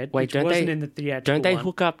is dead, Wait, which don't wasn't they- in the theatrical Don't they one.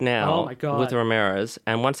 hook up now Oh my God. with Ramirez?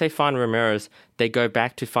 And once they find Ramirez, they go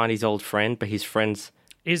back to find his old friend, but his friend's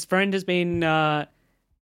His friend has been...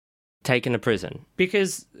 taken to prison.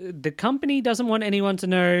 because the company doesn't want anyone to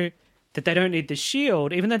know that they don't need the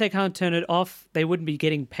shield. Even though they can't turn it off, they wouldn't be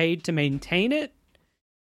getting paid to maintain it.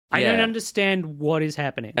 I don't Yeah. understand what is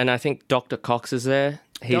happening. And I think Dr. Cox is there.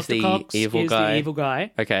 He's Dr. the Cox evil is guy. the evil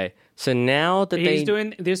guy. Okay, so now that He's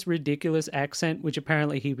doing this ridiculous accent, which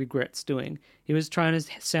apparently he regrets doing. He was trying to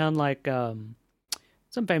sound like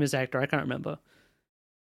some famous actor. I can't remember.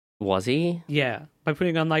 Was he? Yeah, by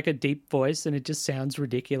putting on like a deep voice, and it just sounds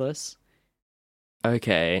ridiculous.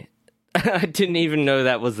 Okay. I didn't even know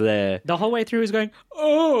that was there. The whole way through, he's going,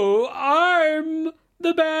 "Oh, I'm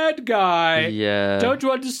the bad guy. Yeah. Don't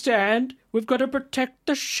you understand? We've got to protect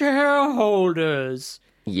the shareholders.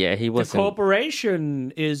 Yeah, he The wasn't.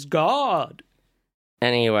 corporation is God."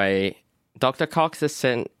 Anyway, Dr. Cox has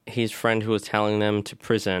sent his friend who was telling them to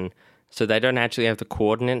prison, so they don't actually have the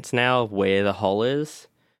coordinates now of where the hole is.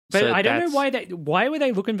 But So I don't know that's- why were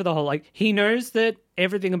they looking for the hole? Like, he knows that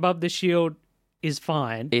everything above the shield is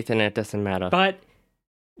fine, Ethernet doesn't matter. but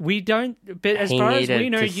we don't. But as He far as needed we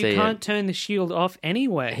know, to you see can't it. turn the shield off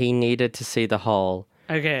anyway. He needed to see the hole.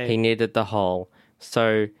 Okay. He needed the hole.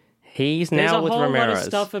 So he's There's now a with whole Ramirez. lot of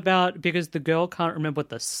stuff about because the girl can't remember what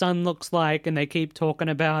the sun looks like, and they keep talking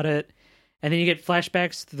about it. And then you get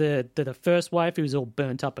flashbacks to the first wife who's all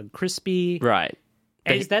burnt up and crispy. Right.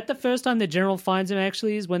 And is that the first time the general finds him?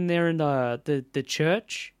 Actually, is when they're in the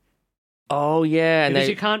church, Oh, yeah. And because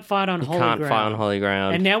they you can't fight on you holy can't ground. fight on holy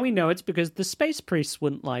ground. And now we know it's because the space priests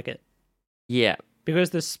wouldn't like it, yeah.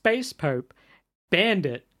 because the space pope banned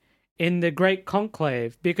it in the Great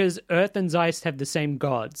Conclave because Earth and Zeist have the same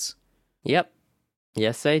gods. Yep.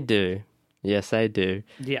 Yes, they do. Yes, they do.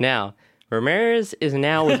 Yeah. Now, Ramirez is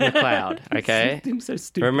now with McLeod, okay? Seems so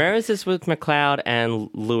stupid. Ramirez is with McLeod and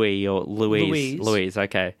Louis, or Louise. Louise.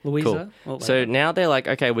 Okay. Louisa? Cool. Or So whatever. now they're like,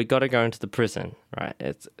 okay, we got to go into the prison, right?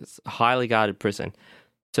 It's a highly guarded prison.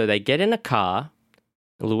 So they get in a car.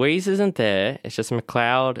 Louise isn't there. It's just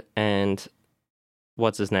McLeod and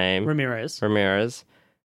what's his name? Ramirez.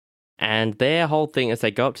 And their whole thing is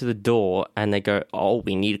they go up to the door and they go, "Oh,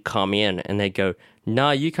 we need to come in." And they go, "No,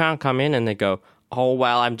 you can't come in." And they go, "Oh,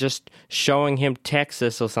 well, I'm just showing him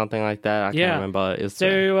Texas or something like that." I Yeah. can't remember. It's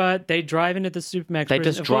So they drive into the Supermax. They prison.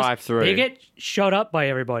 just Of course, drive through. They get shot up by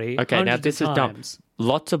everybody. Okay, now hundreds this of is dumb. times.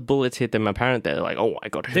 Lots of bullets hit them. Apparently, they're like, "Oh, I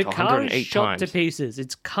got The hit car 108 is shot times." to pieces.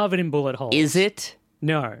 It's covered in bullet holes. Is it?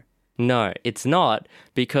 No. No, it's not,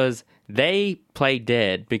 because they play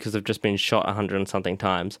dead because they've just been shot 100 and something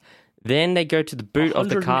times. Then they go to the boot of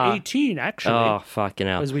the car. 118, actually, Oh, fucking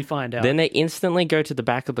hell. as we find out. Then they instantly go to the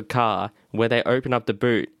back of the car where they open up the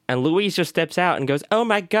boot, and Louise just steps out and goes, "Oh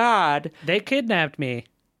my God." They kidnapped me.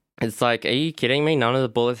 It's like, are you kidding me? None of the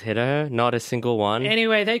bullets hit her? Not a single one?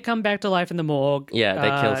 Anyway, they come back to life in the morgue. Yeah,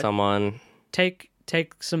 they kill someone. Take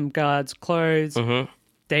some guards' clothes. Hmm.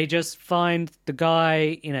 They just find the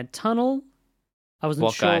guy in a tunnel. I wasn't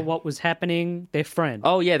What sure guy? what was happening. Their friend.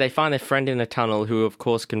 Oh, yeah, they find their friend in a tunnel who, of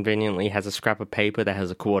course, conveniently has a scrap of paper that has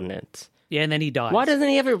the coordinates. Yeah, and then he dies. Why doesn't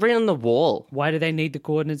he have it written on the wall? Why do they need the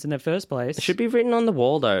coordinates in the first place? It should be written on the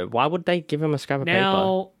wall, though. Why would they give him a scrap of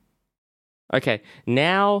now, paper? Okay,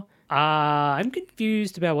 now I'm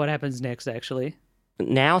confused about what happens next, actually.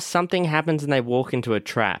 something happens and they walk into a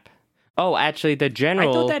trap. Oh, actually, the I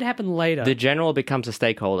general... thought that happened later. The general becomes a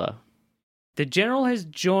stakeholder. The general has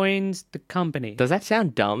joined the company. Does that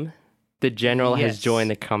sound dumb? The general has Yes.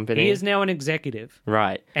 joined the company. He is now an executive.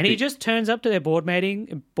 Right. And he just turns up to their board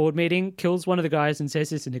meeting, kills one of the guys, and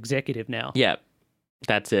says it's an executive now. Yeah,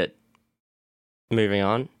 that's it. Moving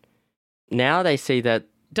on. Now they see that...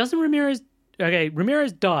 Doesn't Ramirez... Okay,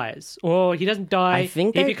 Ramirez dies. Or he doesn't die. I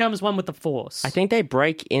think he they- becomes one with the Force. I think they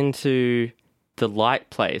break into the light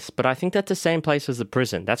place, but I think that's the same place as the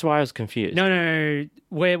prison. That's why I was confused. No.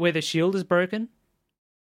 Where the shield is broken?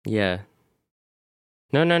 Yeah.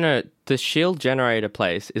 No. The shield generator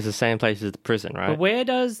place is the same place as the prison, right? But where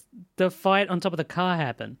does the fight on top of the car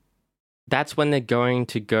happen? That's when they're going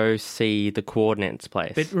to go see the Coordinates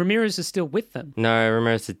place. But Ramirez is still with them. No,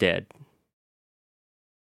 Ramirez is dead.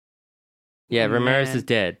 Yeah, Ramirez Man. is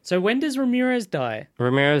dead. So when does Ramirez die?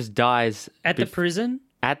 Ramirez dies At the prison?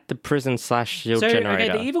 at the prison / shield So, generator.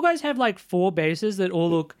 okay, the evil guys have like 4 bases that all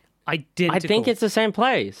look identical. I think it's the same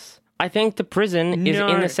place. I think the prison is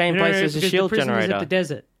in the same place as the because shield the prison generator. is at the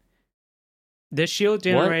desert. The shield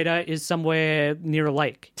generator is somewhere near a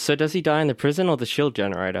lake. So does he die in the prison or the shield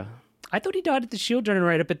generator? I thought he died at the shield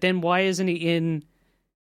generator, but then why isn't he in...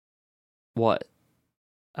 What?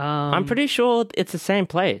 I'm pretty sure it's the same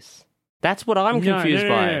place. That's what I'm no, confused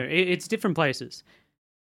by. No. It's different places.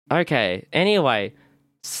 Okay. Anyway,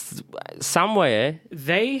 somewhere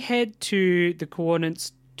They head to the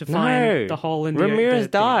Coordinates to find the hole in the... Ramirez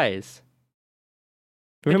dies.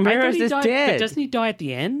 Ramirez is But dead. doesn't he die at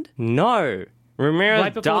the end? No. Ramirez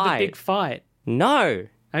Right before died. the big fight. No.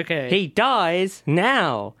 Okay. He dies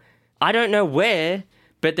now. I don't know where,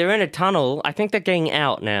 but they're in a tunnel. I think they're getting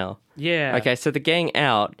out now. Yeah. Okay, so they're getting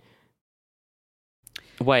out.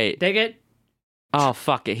 Wait. They get... Oh,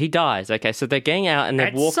 fuck it. He dies. Okay, so they're getting out and they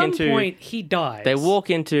At walk some into... point, he dies. They walk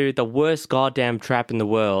into the worst goddamn trap in the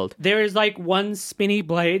world. There is like one spinny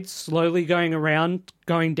blade slowly going around,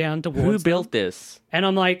 going down towards Who them. built this? And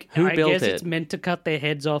I'm like, Who I built guess it? it's meant to cut their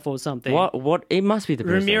heads off or something. What? It must be the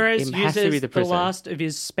prison. Ramirez it has to be uses the the prison. last of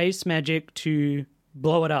his space magic to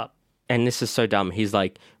blow it up. And this is so dumb. He's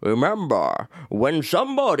like, remember, when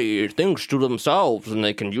somebody thinks to themselves and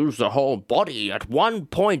they can use the whole body at one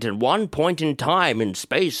point in time in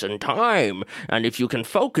space and time, and if you can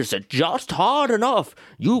focus it just hard enough,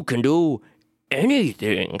 you can do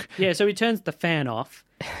anything. Yeah, so he turns the fan off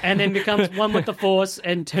and then becomes one with the Force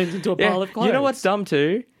and turns into a pile of clothes. You know what's dumb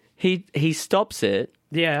too? He stops it,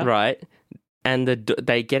 Yeah. right? And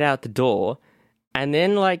they get out the door, and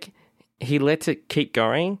then like he lets it keep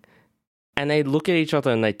going. And they look at each other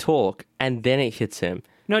and they talk, and then it hits him.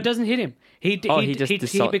 No, it doesn't hit him. He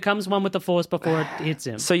becomes one with the Force before it hits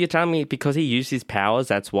him. So you're telling me because he used his powers,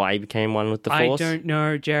 that's why he became one with the Force? I don't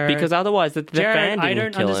know, Jared. Because otherwise the Jared, fan didn't I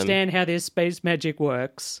don't kill him. understand how this space magic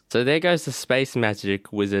works. So there goes the space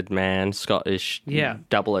magic wizard man, Scottish Yeah.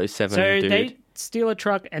 007 So dude. they steal a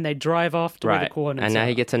truck and they drive off to where the right. Coordinates And now are.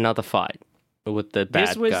 he gets another fight with the bad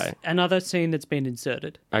This was guy. another scene that's been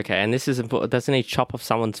inserted. Okay, and this is important. Doesn't he chop off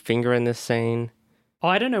someone's finger in this scene? Oh,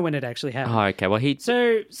 I don't know when it actually happened. Oh, okay. Well,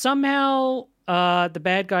 So somehow the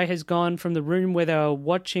bad guy has gone from the room where they were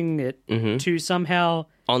watching it to somehow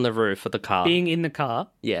on the roof of the car. being in the car.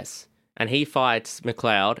 Yes. And he fights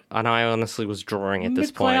McLeod, and I honestly was drawing at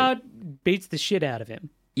this point. McLeod beats the shit out of him.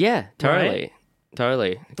 Yeah, totally. Right?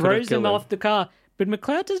 Totally. Could've Throws killed him off the car. But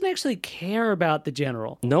McLeod doesn't actually care about the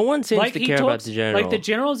general. No one seems to he care about talks, the general. Like, the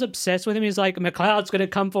general's obsessed with him. He's like, McLeod's going to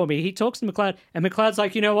come for me. He talks to McLeod, and McLeod's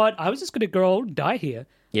like, you know what? I was just going to grow old and die here.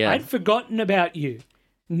 Yeah. I'd forgotten about you.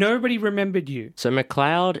 Nobody remembered you. So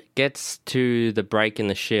McLeod gets to the break in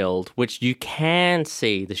the shield, which you can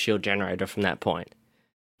see the shield generator from that point.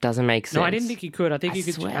 Doesn't make sense. No, I didn't think you could. I think you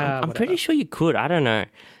could. swear, I'm whatever. pretty sure you could. I don't know.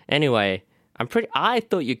 Anyway, I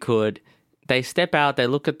thought you could. They step out, they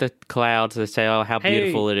look at the clouds, they say, oh, how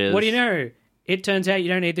beautiful it is. What do you know? It turns out you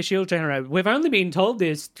don't need the shield generator. We've only been told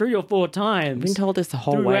this 3 or 4 times. I've been told this the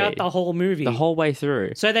whole throughout way. the whole movie. The whole way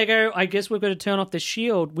through. So they go, I guess we've got to turn off the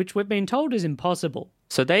shield, which we've been told is impossible.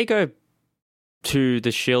 So they go to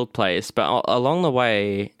the shield place, but along the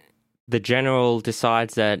way, the general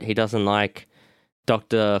decides that he doesn't like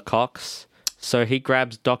Dr. Cox. So he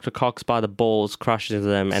grabs Dr. Cox by the balls, crushes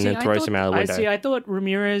them, and then throws him out of the window. I thought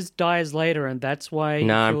Ramirez dies later, and that's why he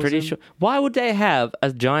No, I'm kills pretty him. sure. Why would they have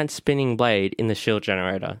a giant spinning blade in the shield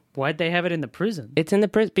generator? Why'd they have it in the prison? It's in the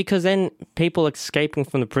prison because then people escaping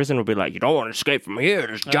from the prison will be like, "You don't want to escape from here.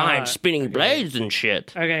 There's giant spinning blades and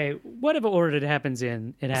shit." Okay, whatever order it happens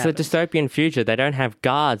in, it It's a happens. dystopian future. They don't have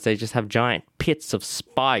guards. They just have giant pits of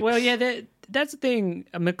spikes. Well, yeah, that's the thing.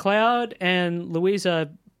 McLeod and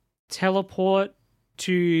Louisa teleport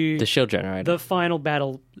to the shield generator. the final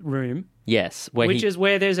battle room, Yes, where which is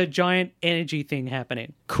where there's a giant energy thing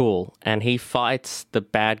happening. cool, and he fights the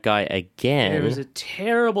bad guy again. There is a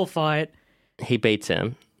terrible fight. He beats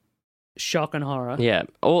him. Shock and horror. Yeah,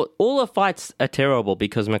 all the fights are terrible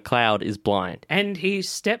because McLeod is blind. And he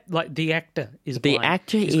stepped, like, the actor is The blind.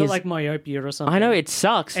 actor He's got, is- like, myopia or something. I know it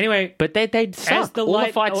sucks. Anyway, but they suck. as the all light,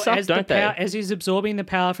 the fights or suck, as don't the power, they? as he's absorbing the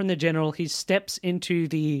power from the general, he steps into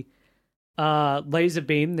the laser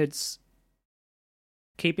beam that's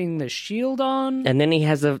keeping the shield on. And then he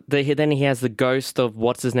has the ghost of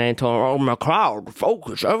what's his name telling him, "Oh, McLeod,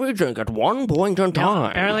 focus everything at one point in Now,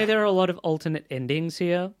 time." apparently, there are a lot of alternate endings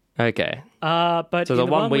here. Okay. But So in the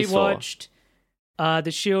the one one we we saw- watched,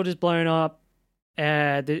 the shield is blown up,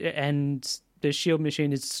 and the shield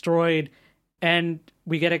machine is destroyed, and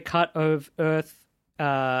we get a cut of Earth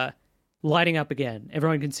lighting up again.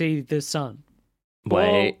 Everyone can see the sun.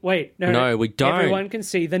 Wait. No, we don't. Everyone can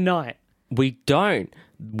see the night. We don't.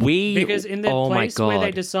 Because in the oh my place where they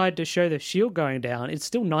God. decide to show the shield going down, it's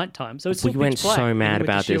still nighttime. So it's We still went pitch black, so even mad with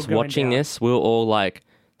the about shield this. going Watching down. this, we were all like,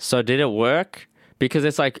 so did it work? Because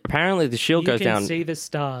it's like, apparently the shield You goes can down, see the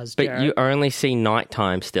stars, but Jared. you only see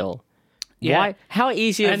nighttime still. Yeah. Why? How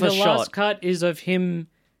easy And of a the shot? last cut is of him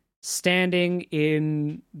standing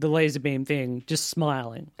in the laser beam thing, just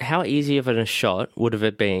smiling, How easy of a shot would have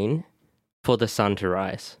it been for the sun to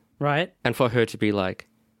rise? right? And for her to be like,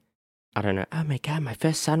 I don't know, oh my God, my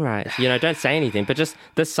first sunrise. You know, don't say anything, but just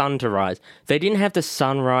the sun to rise. They didn't have the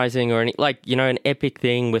sun rising or any, like, you know, an epic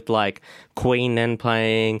thing with like Queen then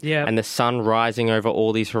playing Yeah. and the sun rising over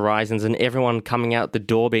all these horizons and everyone coming out the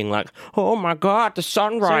door being like, oh my God, the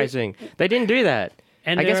sun rising. They didn't do that.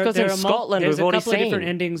 And I guess because in Scotland there's we've already a couple of different seen.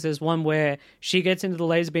 endings. There's one where she gets into the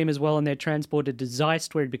laser beam as well, and they're transported to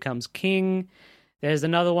Zeist, where he becomes king. There's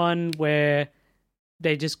another one where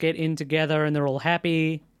they just get in together and they're all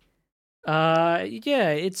happy. Yeah,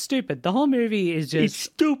 it's stupid. The whole movie is just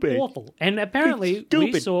stupid. awful. And apparently, It's we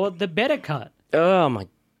stupid. saw the better cut. Oh my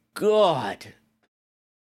God.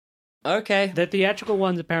 Okay. The theatrical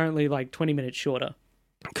one's apparently like 20 minutes shorter.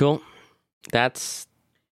 Cool. That's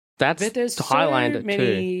But there's so Highlander too.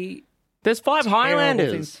 many There's 5 terrible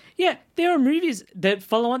Highlanders. things. Yeah, there are movies that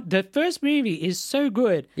follow on. The first movie is so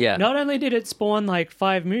good. Yeah. Not only did it spawn like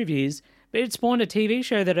 5 movies, but it spawned a TV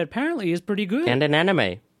show that apparently is pretty good. And an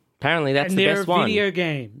anime. Apparently that's And the there best are one. video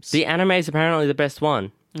games. The anime is apparently the best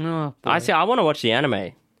one. Oh, boy. I say I want to watch the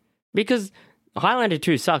anime because Highlander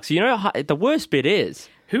 2 sucks. You know the worst bit is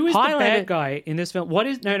Who is the Highlander- bad guy in this film? What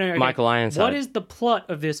is okay. Michael Ironside. What is the plot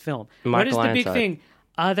of this film? what Michael is the big Ironside. thing?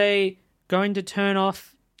 Are they going to turn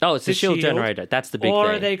off Oh, it's the shield shield, generator. That's the big or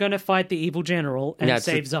thing. are they going to fight the evil general and No, it's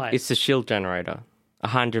save the, Zeiss? It's the shield generator.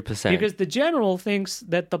 100%. Because the general thinks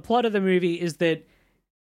that the plot of the movie is that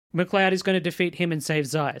McLeod is going to defeat him and save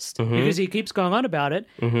Zeist. Mm-hmm. Because he keeps going on about it.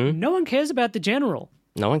 No one cares about the general.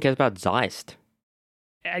 no one cares about Zeist.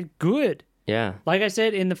 Good. Yeah. Like I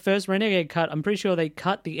said, in the first Renegade cut, I'm pretty sure they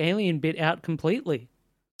cut the alien bit out completely.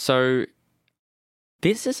 So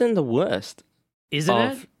this isn't the worst Isn't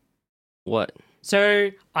of it? what? So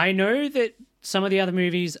I know that some of the other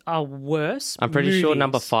movies are worse. I'm pretty sure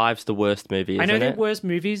number movies. 5's the worst movie, I isn't know they're it? worse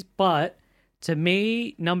movies, but to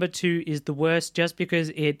me, number 2 is the worst just because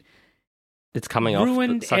it It's coming off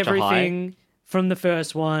ruined such a high. everything from the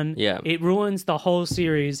first one. Yeah. It ruins the whole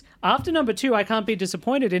series. After number 2, I can't be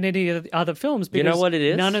disappointed in any of the other films because You know what it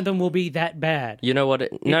is? none of them will be that bad. You know what?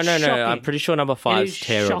 No. It's I'm shocking. pretty sure number 5 It is is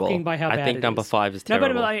terrible. shocking by how I bad think it number is. 5 is No,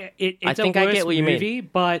 terrible. but like, it's think a I worse get what you mean. movie,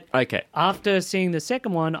 but Okay. after seeing the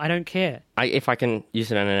second one, I don't care. If I can use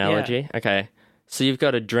an analogy, okay. So you've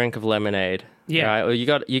got a drink of lemonade, Yeah. right? Or you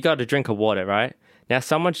got a drink of water, right? Now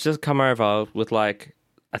someone's just come over with like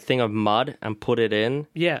a thing of mud and put it in.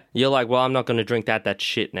 Yeah. You're like, well, I'm not going to drink that. That's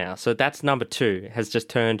shit now. So that's number 2 has just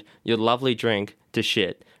turned your lovely drink to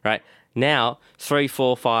shit, right? Now 3,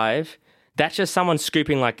 4, 5. That's just someone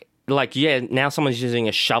scooping like yeah. Now someone's using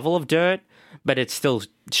a shovel of dirt, but it's still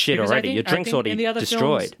shit Because already. Your drink's already in the other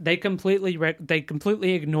destroyed. Films, they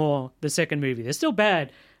completely ignore the second movie. They're still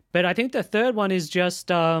bad, but I think the third one is just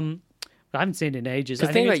I haven't seen it in ages. Because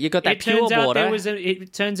I think think about it, you got that it turns pure out water.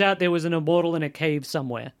 it turns out there was an immortal in a cave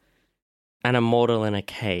somewhere. An immortal in a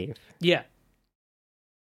cave. Yeah,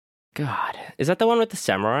 God, is that the one with the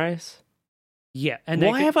samurais? yeah. And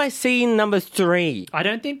Why have I seen number 3? I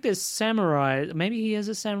don't think there's samurai. Maybe he is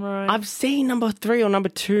a samurai. I've seen number 3 or number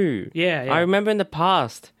 2. Yeah, yeah. I remember in the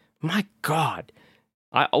past. My God.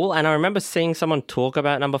 I remember seeing someone talk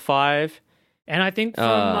about number 5. And I think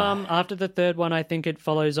from after the third one, I think it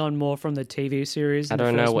follows on more from the TV series. I in the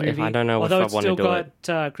don't know first what- if movie. I don't know if Although I it's wanna still do it.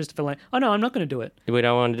 got Christopher Lane. Oh no, I'm not going to do it. We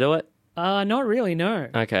don't want to do it? Not really. No.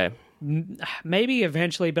 Okay. Maybe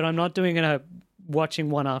eventually, but I'm not doing it watching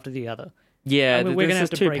one after the other. Yeah, I mean, we're this gonna have is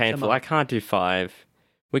to too break them painful. up. I can't do 5.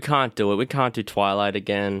 We can't do it. We can't do Twilight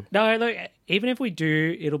again. No, look, even if we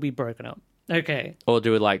do, it'll be broken up. Okay. Or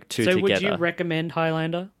do it like 2 So together. would you recommend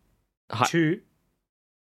Highlander? Hi- 2?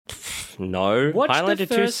 No. Watch Highlander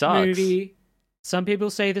the 2 first sucks. movie. Some people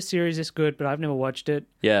say the series is good, but I've never watched it.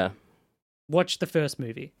 Yeah. Watch the first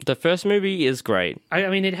movie. The first movie is great. I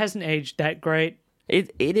mean, it hasn't aged that great.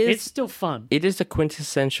 It It's is still fun. it is a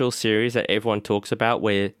quintessential series that everyone talks about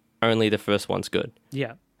where only the first one's good.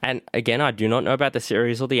 Yeah. And again, I do not know about the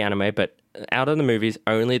series or the anime, but out of the movies,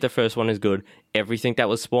 only the first one is good. Everything that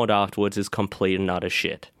was spawned afterwards is complete and utter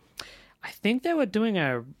shit. I think they were doing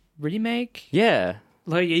a remake. Yeah.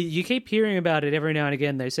 Like you keep hearing about it every now and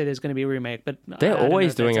again. They say there's going to be a remake, but They're I don't know always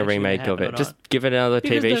if that's doing a actually gonna remake of happen it. or Just not. give it another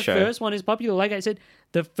Because TV the show. first one is popular. Like I said,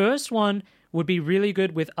 the first one would be really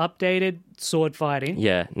good with updated sword fighting.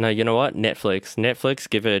 Yeah. No, you know what? Netflix,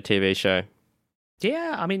 give it a TV show.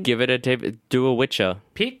 Yeah, I mean, Give it a TV. Do a Witcher.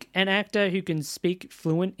 pick an actor who can speak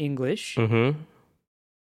fluent English Mm-hmm.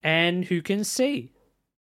 and who can see.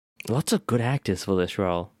 Lots of good actors for this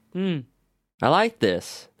role. Mm. I like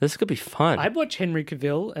this. This could be fun. I'd watch Henry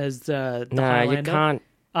Cavill as the Nah, Highlander. you can't.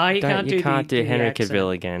 You can't do you can't the do Henry accent.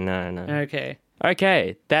 Cavill again. No. Okay.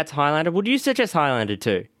 Okay, that's Highlander. Would you suggest Highlander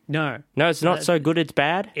too? No. No, it's not so good. It's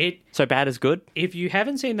bad. It. So bad is good. If you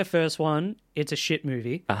haven't seen the first one, it's a shit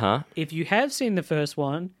movie. Uh huh. If you have seen the first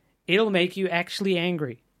one, it'll make you actually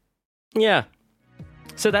angry. Yeah.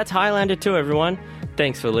 So that's Highlander 2, everyone.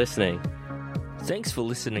 Thanks for listening. Thanks for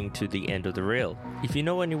listening to The End of the Reel. If you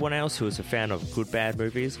know anyone else who is a fan of good bad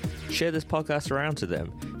movies, share this podcast around to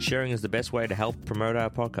them. Sharing is the best way to help promote our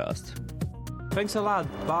podcast. Thanks a lot.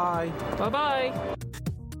 Bye. Bye-bye.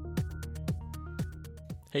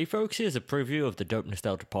 Hey folks, here's a preview of the Dope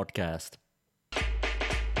Nostalgia podcast.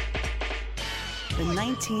 The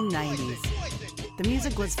 1990s. The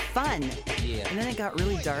music was fun. And then it got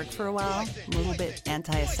really dark for a while, a little bit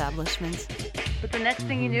anti-establishment. But the next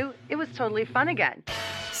thing you knew, it was totally fun again.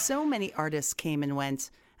 So many artists came and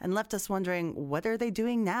went and left us wondering, what are they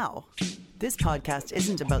doing now? This podcast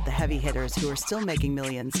isn't about the heavy hitters who are still making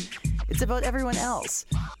millions. It's about everyone else,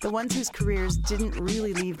 the ones whose careers didn't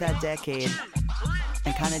really leave that decade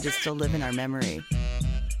and kind of just still live in our memory.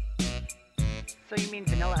 So you mean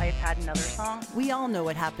Vanilla Ice had another song? We all know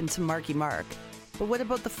what happened to Marky Mark. But what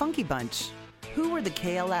about the Funky Bunch? Who were the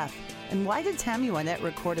KLF? And why did Tammy Wynette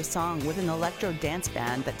record a song with an electro dance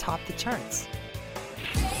band that topped the charts?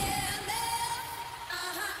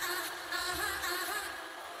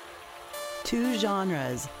 Two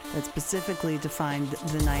genres that specifically defined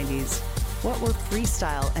the 90s. What were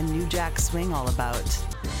freestyle and New Jack Swing all about?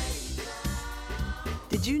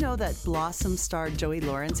 Did you know that Blossom star Joey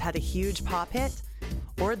Lawrence had a huge pop hit?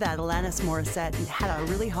 Or that Alanis Morissette had a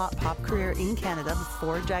really hot pop career in Canada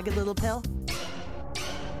before Jagged Little Pill?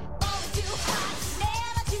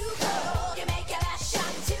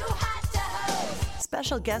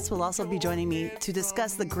 Special guests will also be joining me to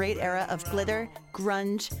discuss the great era of glitter,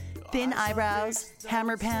 grunge, thin eyebrows,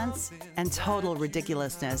 hammer pants, and total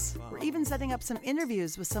ridiculousness. We're even setting up some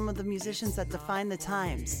interviews with some of the musicians that define the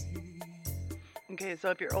times. Okay, so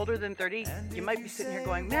if you're older than 30, you might be sitting here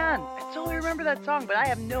going, man, I totally remember that song, but I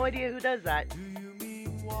have no idea who does that.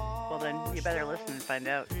 Well, then you better listen and find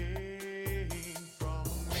out.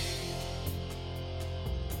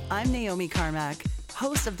 I'm Naomi Carmack,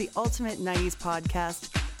 host of the Ultimate 90s podcast,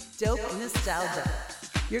 Dope Nostalgia.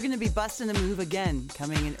 You're going to be busting a move again,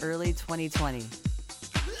 coming in early 2020.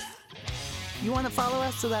 You want to follow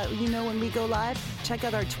us so that you know when we go live? Check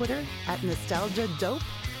out our Twitter at NostalgiaDope,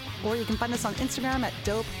 or you can find us on Instagram at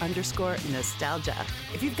dope_nostalgia.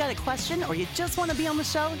 If you've got a question or you just want to be on the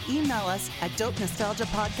show, email us at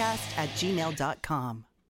dopenostalgiapodcast@gmail.com.